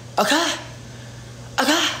 Okay? Okay?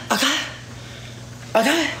 Okay? Okay?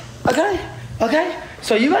 Okay? Okay? Okay?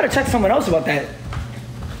 So you gotta text someone else about that.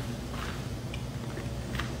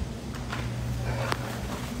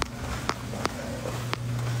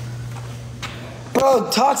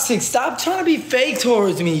 Bro, Toxic, stop trying to be fake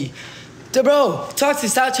towards me. Bro, Toxic,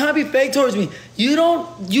 stop trying to be fake towards me.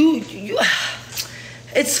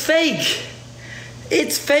 It's fake.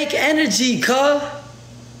 It's fake energy, cuh.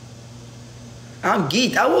 I'm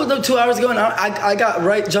geeked. I woke up 2 hours ago and I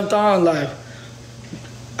got jumped on live.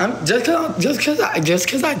 Just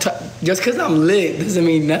cause I'm lit doesn't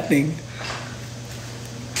mean nothing.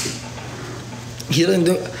 He didn't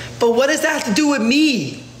do. But what does that have to do with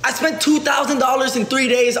me? I spent $2,000 in 3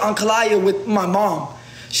 days on Kayla with my mom.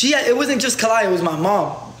 It wasn't just Kayla, it was my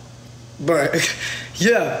mom. But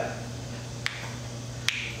yeah.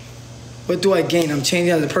 What do I gain? I'm changing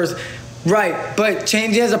as a person. Right, but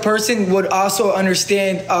changing as a person would also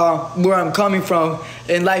understand where I'm coming from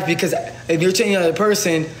in life, because if you're changing as a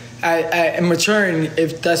person and maturing,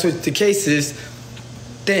 if that's what the case is,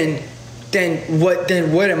 then what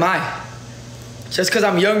am I? Just because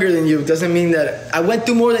I'm younger than you doesn't mean that I went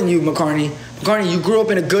through more than you, McCartney. McCartney, you grew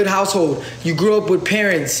up in a good household. You grew up with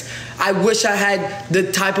parents. I wish I had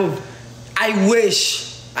the type of, I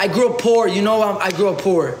grew up poor. You know, I grew up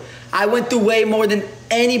poor. I went through way more than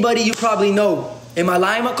anybody you probably know. Am I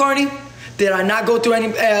lying, McCartney? Did I not go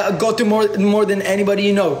through more than anybody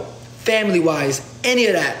you know? Family-wise, any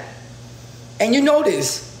of that. And you know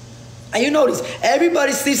this.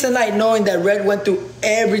 Everybody sleeps at night knowing that Red went through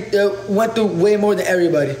way more than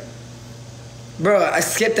everybody. Bro, I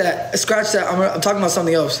skipped that. I scratched that. I'm talking about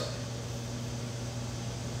something else.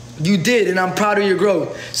 You did, and I'm proud of your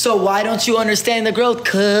growth. So why don't you understand the growth?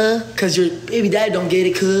 Cause your baby dad don't get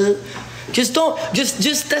it, Just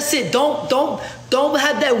that's it. Don't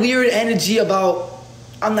have that weird energy about,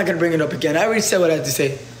 I'm not gonna bring it up again. I already said what I had to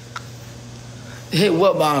say. Hey,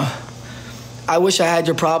 what, Mom? I wish I had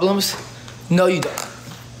your problems. No, you don't.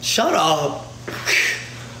 Shut up.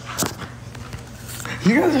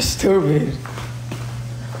 You guys are stupid.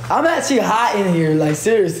 I'm actually hot in here, like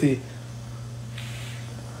seriously.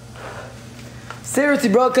 Seriously,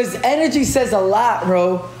 bro, because energy says a lot,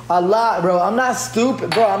 bro. A lot, bro. I'm not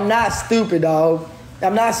stupid, bro. I'm not stupid, dog.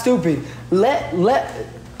 I'm not stupid.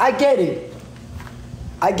 I get it.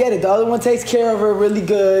 The other one takes care of her really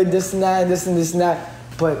good, this and that, this and this and that.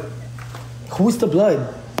 But who's the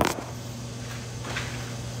blood?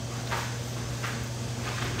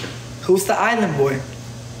 Who's the island boy?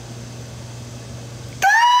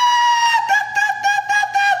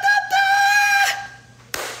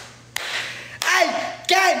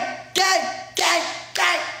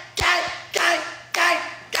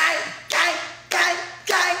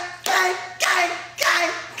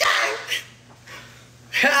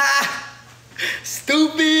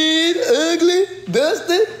 Stupid, ugly,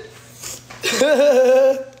 dusty.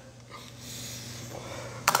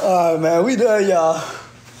 All right, man, we done, y'all.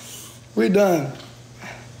 We done.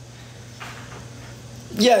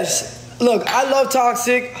 Yes, look, I love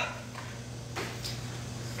Toxic.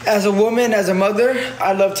 As a woman, as a mother,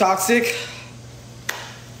 I love Toxic.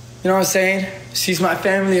 You know what I'm saying? She's my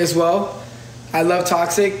family as well. I love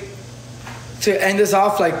Toxic. To end this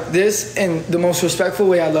off like this in the most respectful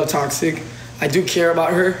way, I love Toxic. I do care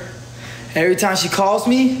about her. Every time she calls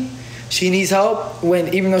me, she needs help,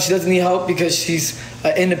 even though she doesn't need help because she's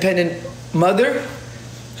an independent mother,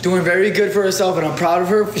 doing very good for herself, and I'm proud of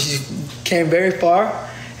her. She came very far,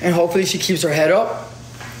 and hopefully she keeps her head up.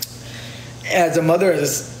 As a mother, as a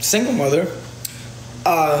single mother,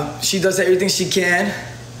 she does everything she can,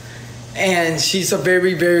 and she's a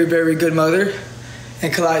very, very, very good mother.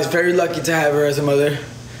 And Kayla is very lucky to have her as a mother.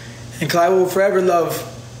 And Kayla will forever love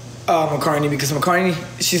McCartney, because McCartney,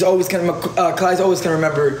 Kayla's always gonna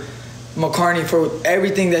remember McCartney for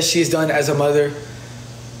everything that she's done as a mother.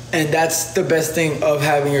 And that's the best thing of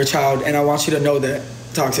having your child. And I want you to know that,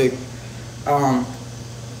 Toxic. Hold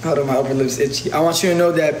on, my upper lip's itchy. I want you to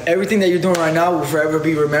know that everything that you're doing right now will forever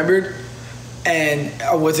be remembered. And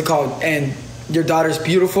what's it called? And your daughter's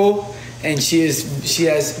beautiful, and she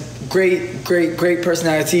has great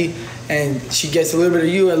personality, and she gets a little bit of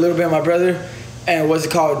you, a little bit of my brother, and what's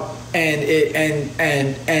it called? And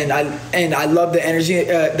I love the energy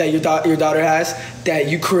that your daughter has. That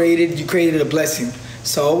you created a blessing.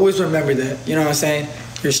 So always remember that. You know what I'm saying?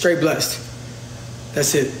 You're straight blessed.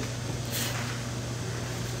 That's it.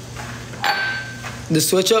 The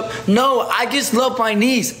switch up? No, I just love my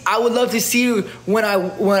niece. I would love to see her when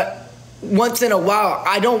once in a while.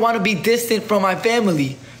 I don't want to be distant from my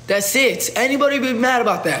family. That's it. Anybody be mad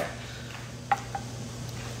about that?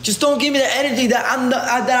 Just don't give me the energy that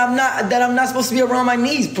I'm not supposed to be around my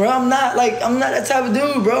niece, bro. I'm not that type of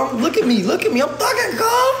dude, bro. Look at me. I'm fucking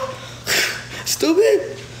calm.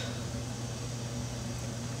 Stupid.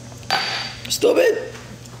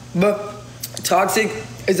 But Toxic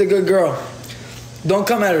is a good girl. Don't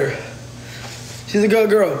come at her. She's a good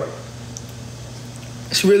girl.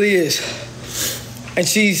 She really is. And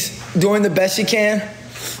she's doing the best she can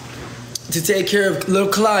to take care of little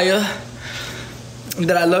Kalaya,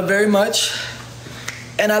 that I love very much.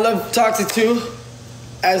 And I love Toxic too,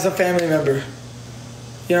 as a family member.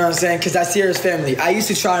 You know what I'm saying? Because I see her as family. I used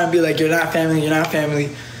to try and be like, you're not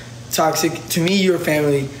family. Toxic, to me, you're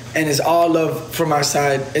family. And it's all love from my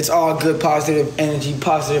side. It's all good, positive energy,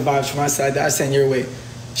 positive vibes from my side that I send your way.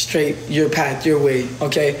 Straight, your path, your way,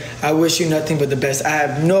 okay? I wish you nothing but the best. I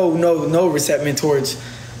have no resentment towards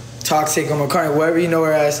Toxic or McCartney. Wherever you know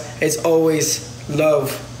her as, it's always love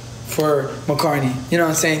for McCartney. You know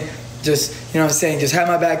what I'm saying? Just have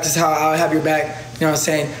my back, just how I'll have your back. You know what I'm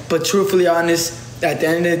saying? But truthfully honest, at the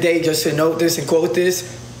end of the day, just to note this and quote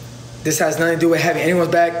this, this has nothing to do with having anyone's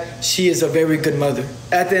back. She is a very good mother.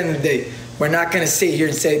 At the end of the day, we're not going to sit here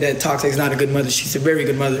and say that Toxic is not a good mother. She's a very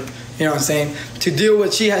good mother. You know what I'm saying? To deal with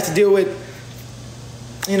what she has to deal with,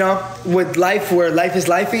 you know, with life, where life is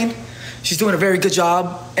lifing, she's doing a very good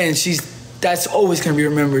job, and that's always going to be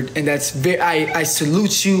remembered. And that's I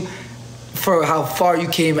salute you for how far you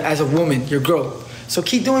came as a woman, your growth. So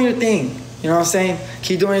keep doing your thing. You know what I'm saying?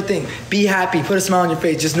 Keep doing your thing. Be happy. Put a smile on your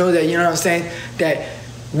face. Just know that, you know what I'm saying, that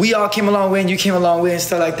we all came a long way and you came a long way and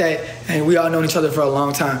stuff like that. And we all known each other for a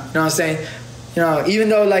long time. You know what I'm saying? You know, even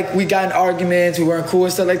though like we got in arguments, we weren't cool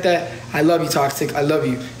and stuff like that, I love you, Toxic. I love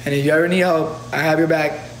you. And if you ever need help, I have your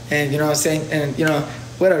back. And you know what I'm saying? And you know,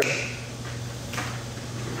 whatever.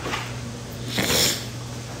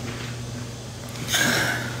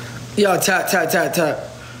 Yo, tap.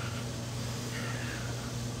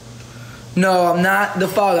 No, I'm not the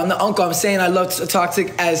father. I'm the uncle. I'm saying I love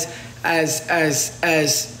Toxic as I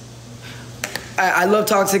love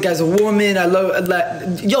Toxic as a woman.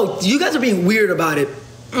 Yo, you guys are being weird about it.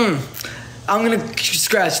 I'm gonna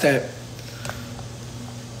scratch that.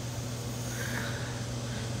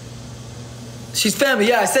 She's family.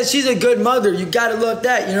 Yeah, I said she's a good mother. You gotta love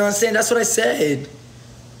that. You know what I'm saying? That's what I said.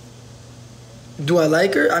 Do I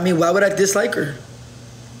like her? I mean, why would I dislike her?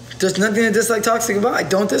 There's nothing to dislike Toxic about. I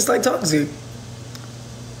don't dislike Toxic.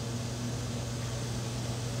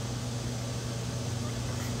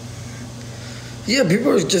 Yeah,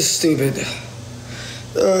 people are just stupid.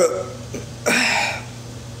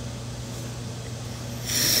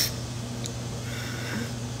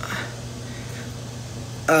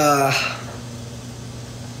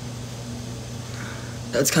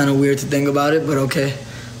 That's kind of weird to think about it, but okay.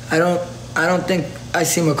 I don't think I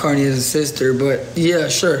see McCartney as a sister, but yeah,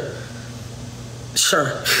 sure.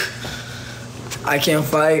 I can't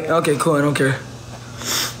fight. Okay, cool, I don't care.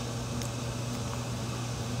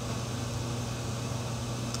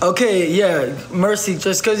 Okay, yeah, Mercy,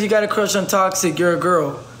 just because you got a crush on Toxic, you're a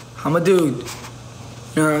girl. I'm a dude. You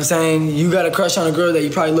know what I'm saying? You got a crush on a girl that you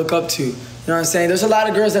probably look up to. You know what I'm saying? There's a lot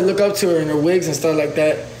of girls that look up to her in her wigs and stuff like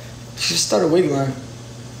that. She should start a wig line.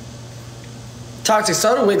 Toxic,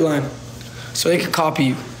 start a wig line so they can copy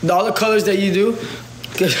you. All the colors that you do,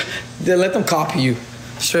 they let them copy you.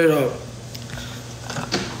 Straight up.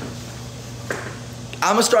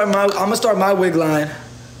 I'm gonna start my wig line,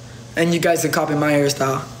 and you guys can copy my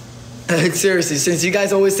hairstyle. Seriously, since you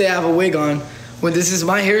guys always say I have a wig on, when this is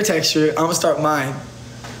my hair texture, I'm gonna start mine.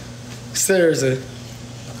 Seriously.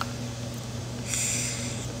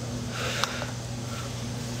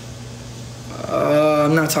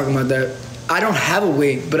 I'm not talking about that. I don't have a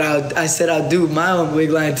wig, but I said I'll do my own wig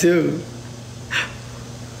line too.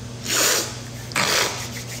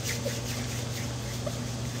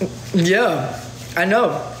 Yeah, I know.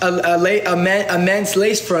 A men's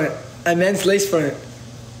lace front. A men's lace front.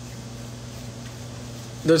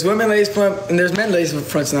 There's women lace front and there's men lace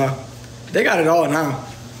fronts now. They got it all now.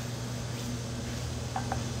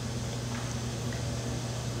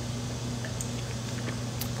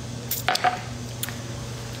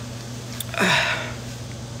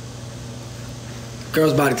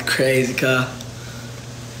 Girl's body's crazy, cuz.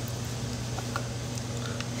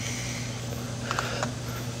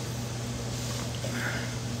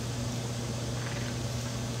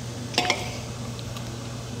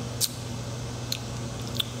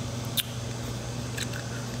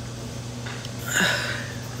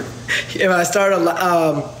 if I start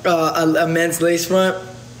a men's lace front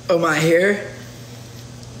of my hair,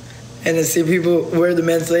 and then see people wear the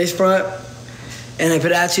men's lace front, and if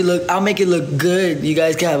it actually I'll make it look good. You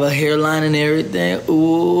guys can have a hairline and everything.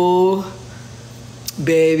 Ooh,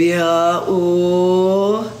 baby, huh?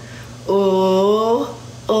 Ooh, ooh,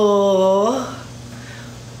 ooh.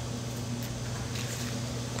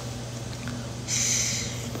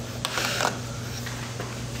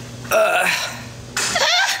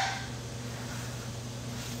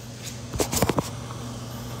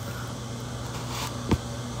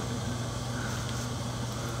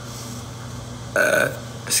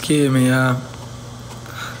 Excuse me, Hold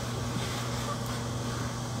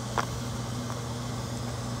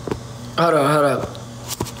up.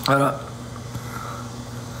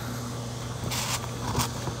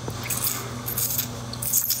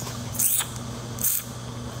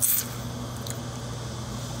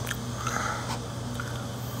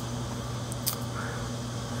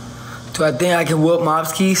 Do I think I can whoop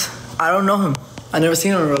Mobskis? I don't know him. I never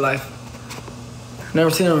seen him in real life.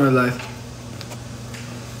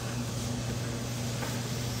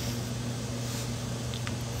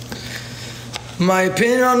 My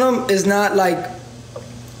opinion on him is not like.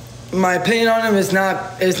 My opinion on him is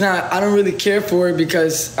not. It's not. I don't really care for it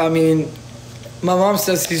because I mean, my mom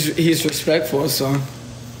says he's respectful. So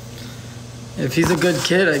if he's a good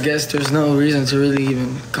kid, I guess there's no reason to really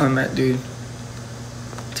even come at dude.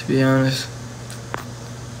 To be honest.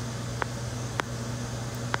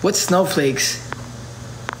 What's snowflakes?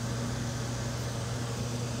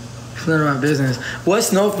 It's none of my business. What's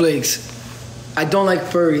snowflakes? I don't like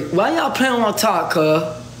furry. Why y'all playing on my talk,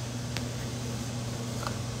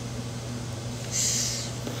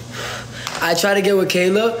 I try to get with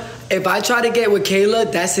Kayla. If I try to get with Kayla,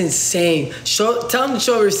 that's insane. Tell them to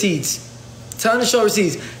show receipts.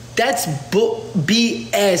 That's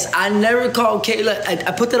BS. I never called Kayla.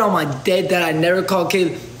 I put that on my dead that I never called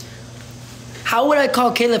Kayla. How would I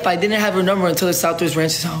call Kayla if I didn't have her number until the Southwest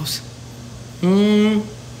Ranch's house?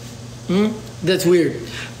 That's weird.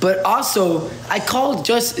 But also, I called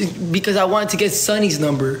just because I wanted to get Sunny's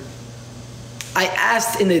number. I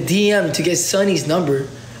asked in the DM to get Sunny's number.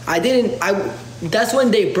 That's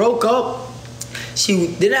when they broke up. She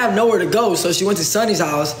didn't have nowhere to go, so she went to Sunny's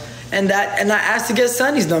house, and I asked to get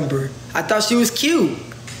Sunny's number. I thought she was cute.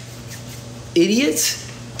 Idiots.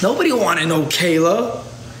 Nobody wanted no Kayla.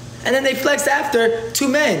 And then they flexed after 2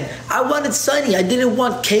 men. I wanted Sunny. I didn't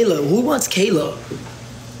want Kayla. Who wants Kayla?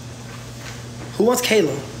 Who wants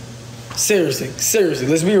Kayla? Seriously,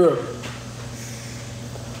 let's be real.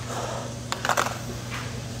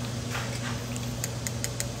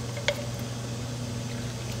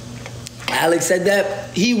 Alex said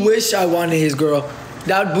that he wished I wanted his girl.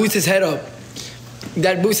 That would boost his head up.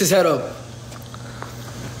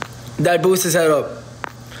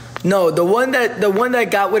 No, the one that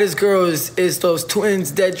got with his girl is those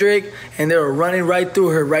twins, Dedrick, and they were running right through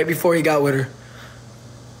her right before he got with her.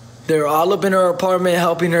 They were all up in her apartment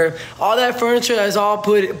helping her. All that furniture is all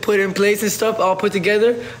put in place and stuff, all put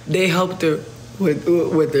together. They helped her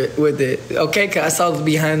with it. Okay, 'cause I saw the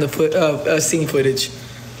behind the scene footage.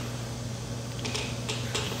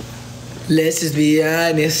 Let's just be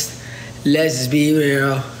honest. Let's just be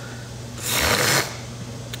real.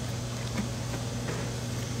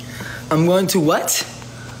 I'm going to what?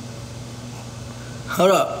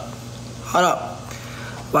 Hold up.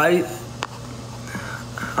 Why?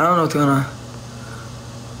 I don't know what's going on.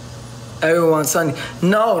 Everyone wants Sunny.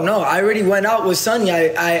 No, I already went out with Sunny.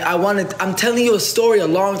 I'm telling you a story a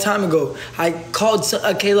long time ago. I called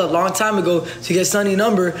Kayla a long time ago to get Sunny's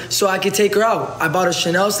number so I could take her out. I bought her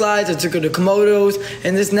Chanel slides. I took her to Komodos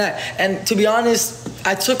and this and that. And to be honest,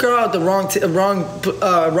 I took her out the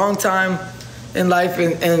wrong time in life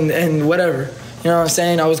and whatever. You know what I'm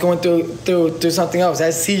saying? I was going through something else. I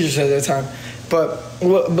had seizures at that time. But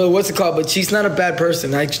what's it called? But she's not a bad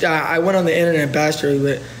person. I went on the internet and bashed her,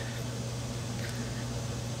 but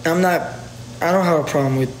I don't have a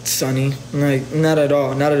problem with Sunny. Like, not at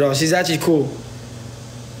all. She's actually cool.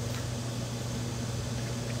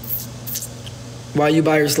 Why you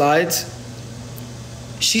buy her slides?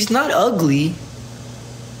 She's not ugly.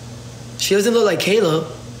 She doesn't look like Kayla.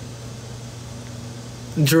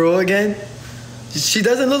 Drew again? She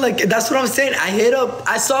doesn't look like, that's what I'm saying.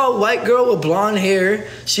 I saw a white girl with blonde hair.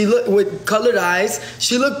 She looked with colored eyes.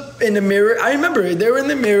 She looked in the mirror. I remember they were in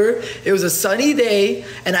the mirror. It was a sunny day.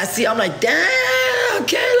 And I'm like, damn,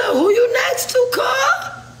 Kayla, who you next to, cuz?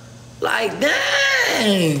 Like,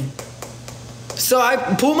 dang. So I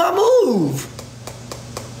pulled my move.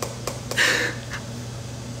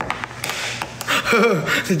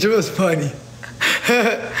 Drew was funny.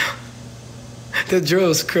 The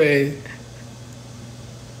drill's crazy.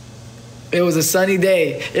 It was a sunny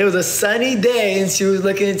day. It was a sunny day, and she was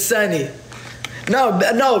looking sunny.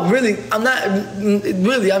 No, really, I'm not.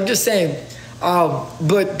 Really, I'm just saying.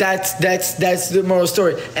 But that's the moral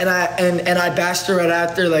story. And I bashed her right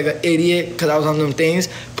after like an idiot because I was on them things.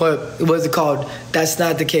 But what's it called? That's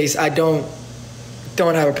not the case. I don't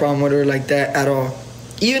have a problem with her like that at all.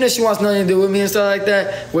 Even if she wants nothing to do with me and stuff like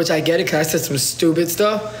that, which I get it because I said some stupid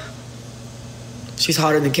stuff. She's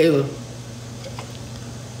hotter than Kayla.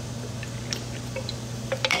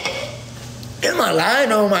 Am I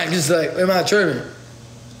lying or am I just like, am I tripping?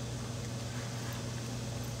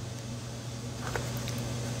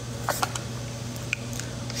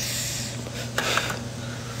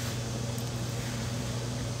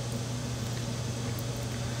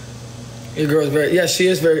 Your girl's very, yeah, she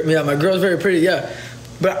is very, yeah, my girl's very pretty, yeah.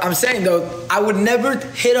 But I'm saying though, I would never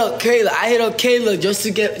hit up Kayla. I hit up Kayla just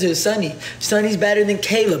to get to Sunny. Sunny's better than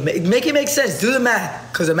Kayla. Make it make sense. Do the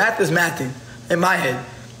math, because the math is mathing in my head.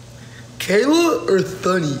 Kayla or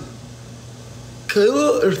Sunny?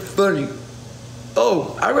 Kayla or Sunny?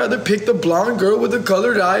 Oh, I'd rather pick the blonde girl with the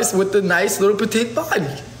colored eyes with the nice little petite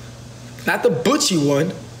body. Not the butchy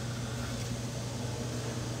one.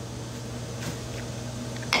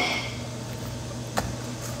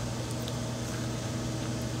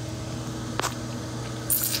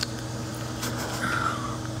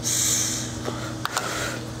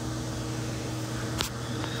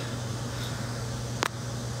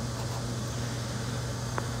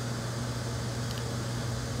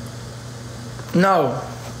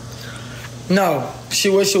 No, she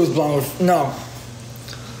wish she was blonde with, no,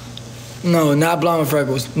 not blonde with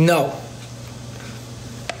freckles, no.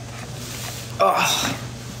 Ugh.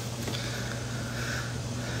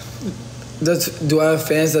 Do I have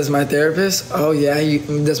fans that's my therapist? Oh yeah,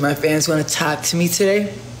 does my fans want to talk to me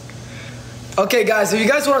today? Okay guys, if you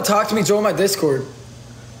guys want to talk to me, join my Discord.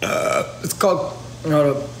 It's called,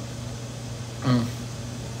 hold up.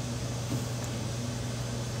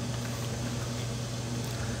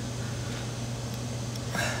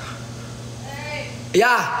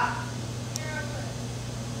 Yeah.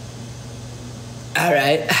 All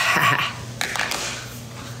right.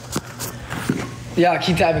 Yeah,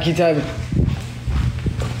 keep typing.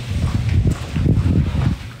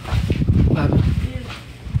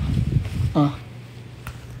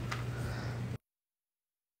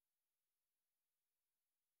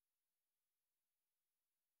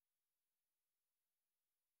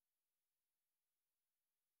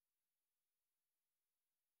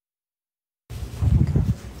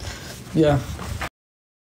 Yeah.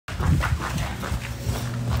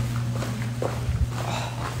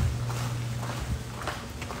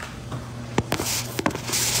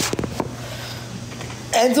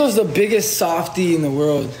 Enzo's the biggest softie in the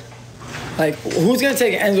world. Like, who's gonna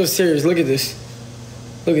take Enzo serious? Look at this.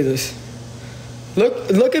 Look at this.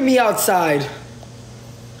 Look at me outside.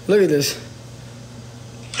 Look at this.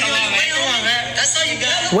 Come on, man. That's all you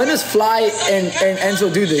got. When does Flyy and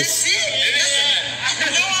Enzo do this?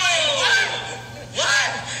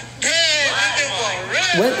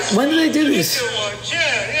 When do they do this?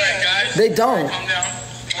 They don't. I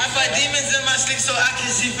fight demons in my sleep so I can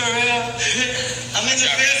see for real. I'm in the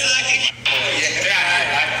field so I can.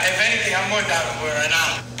 If anything, I'm more down for it right now.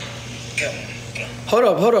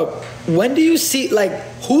 Hold up. When do you see, like,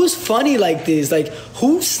 who's funny like this? Like,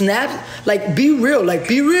 who snaps? Like, be real. Like,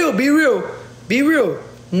 be real.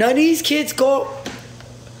 None of these kids go.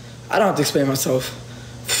 I don't have to explain myself.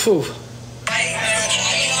 Phew.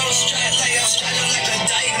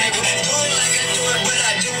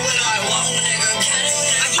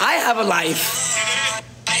 I have a life.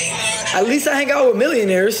 At least I hang out with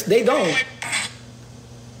millionaires. They don't.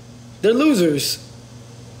 They're losers.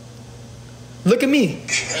 Look at me.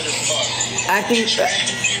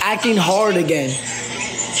 Acting hard again. I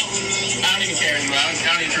don't even care anymore. I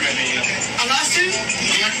don't even remember you. I lost you?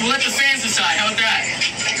 We'll let the fans decide. How about that?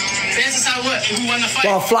 Fans decide what? Who won the fight?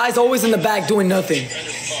 Well, Fly's always in the back doing nothing.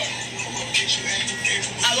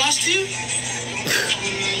 I lost you?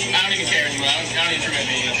 I don't even care anymore. I don't even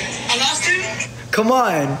remember you. I lost you? Come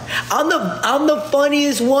on. I'm the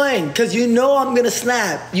funniest one because you know I'm going to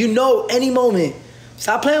snap. You know any moment.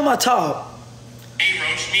 Stop playing my top. Hey,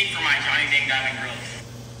 roast me for my Johnny Dang Diamond Grill.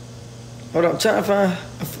 Hold up, I'm trying to find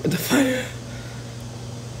the fire.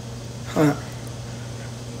 Huh.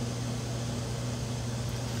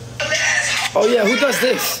 Oh yeah, who does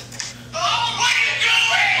this?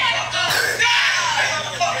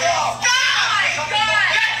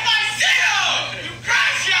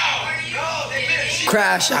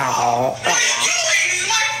 Crash out.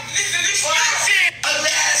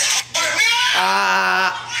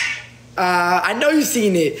 I know you've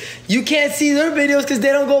seen it. You can't see their videos because they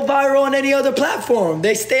don't go viral on any other platform.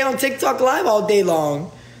 They stay on TikTok live all day long.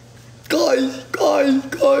 Guys.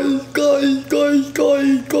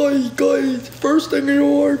 First thing in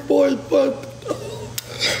your boy, but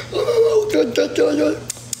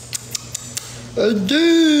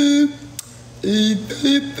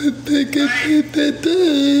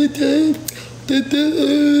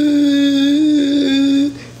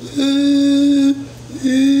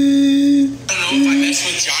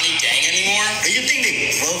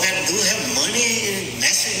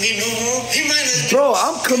bro,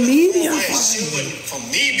 I'm comedian. For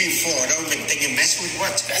me before, I don't even think you mess with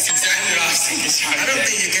what? That's exactly what I was thinking. I don't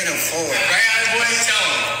think you can afford. Right, boy, tell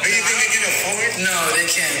them. Do you think they can afford? No, they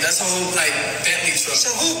can't. That's a whole like Bentley truck.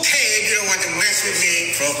 So who cares if you don't want to mess with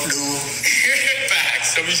me? Fuck you.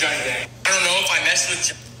 Facts. So we Johnny Dang. I don't know if I mess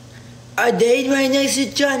with you. I date right next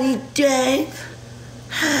to Johnny Dang.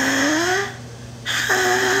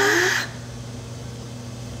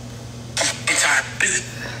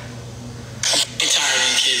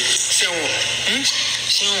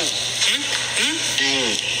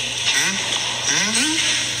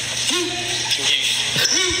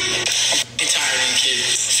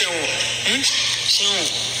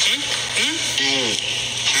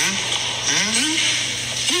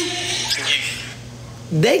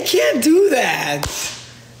 They can't do that.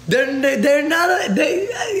 They're not.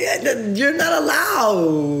 You're not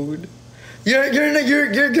allowed.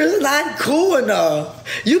 You're not cool enough.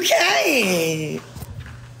 You can't,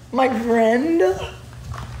 my friend.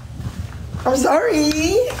 I'm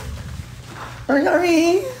sorry. I'm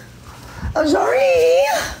sorry. I'm sorry.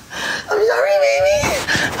 I'm sorry, baby.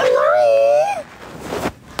 I'm sorry.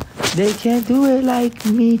 They can't do it like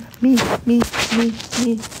me. Let me see that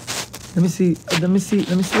thing. Let me see.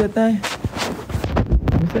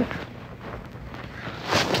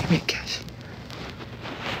 Give me a cash.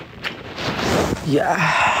 Yeah.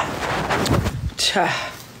 Cha.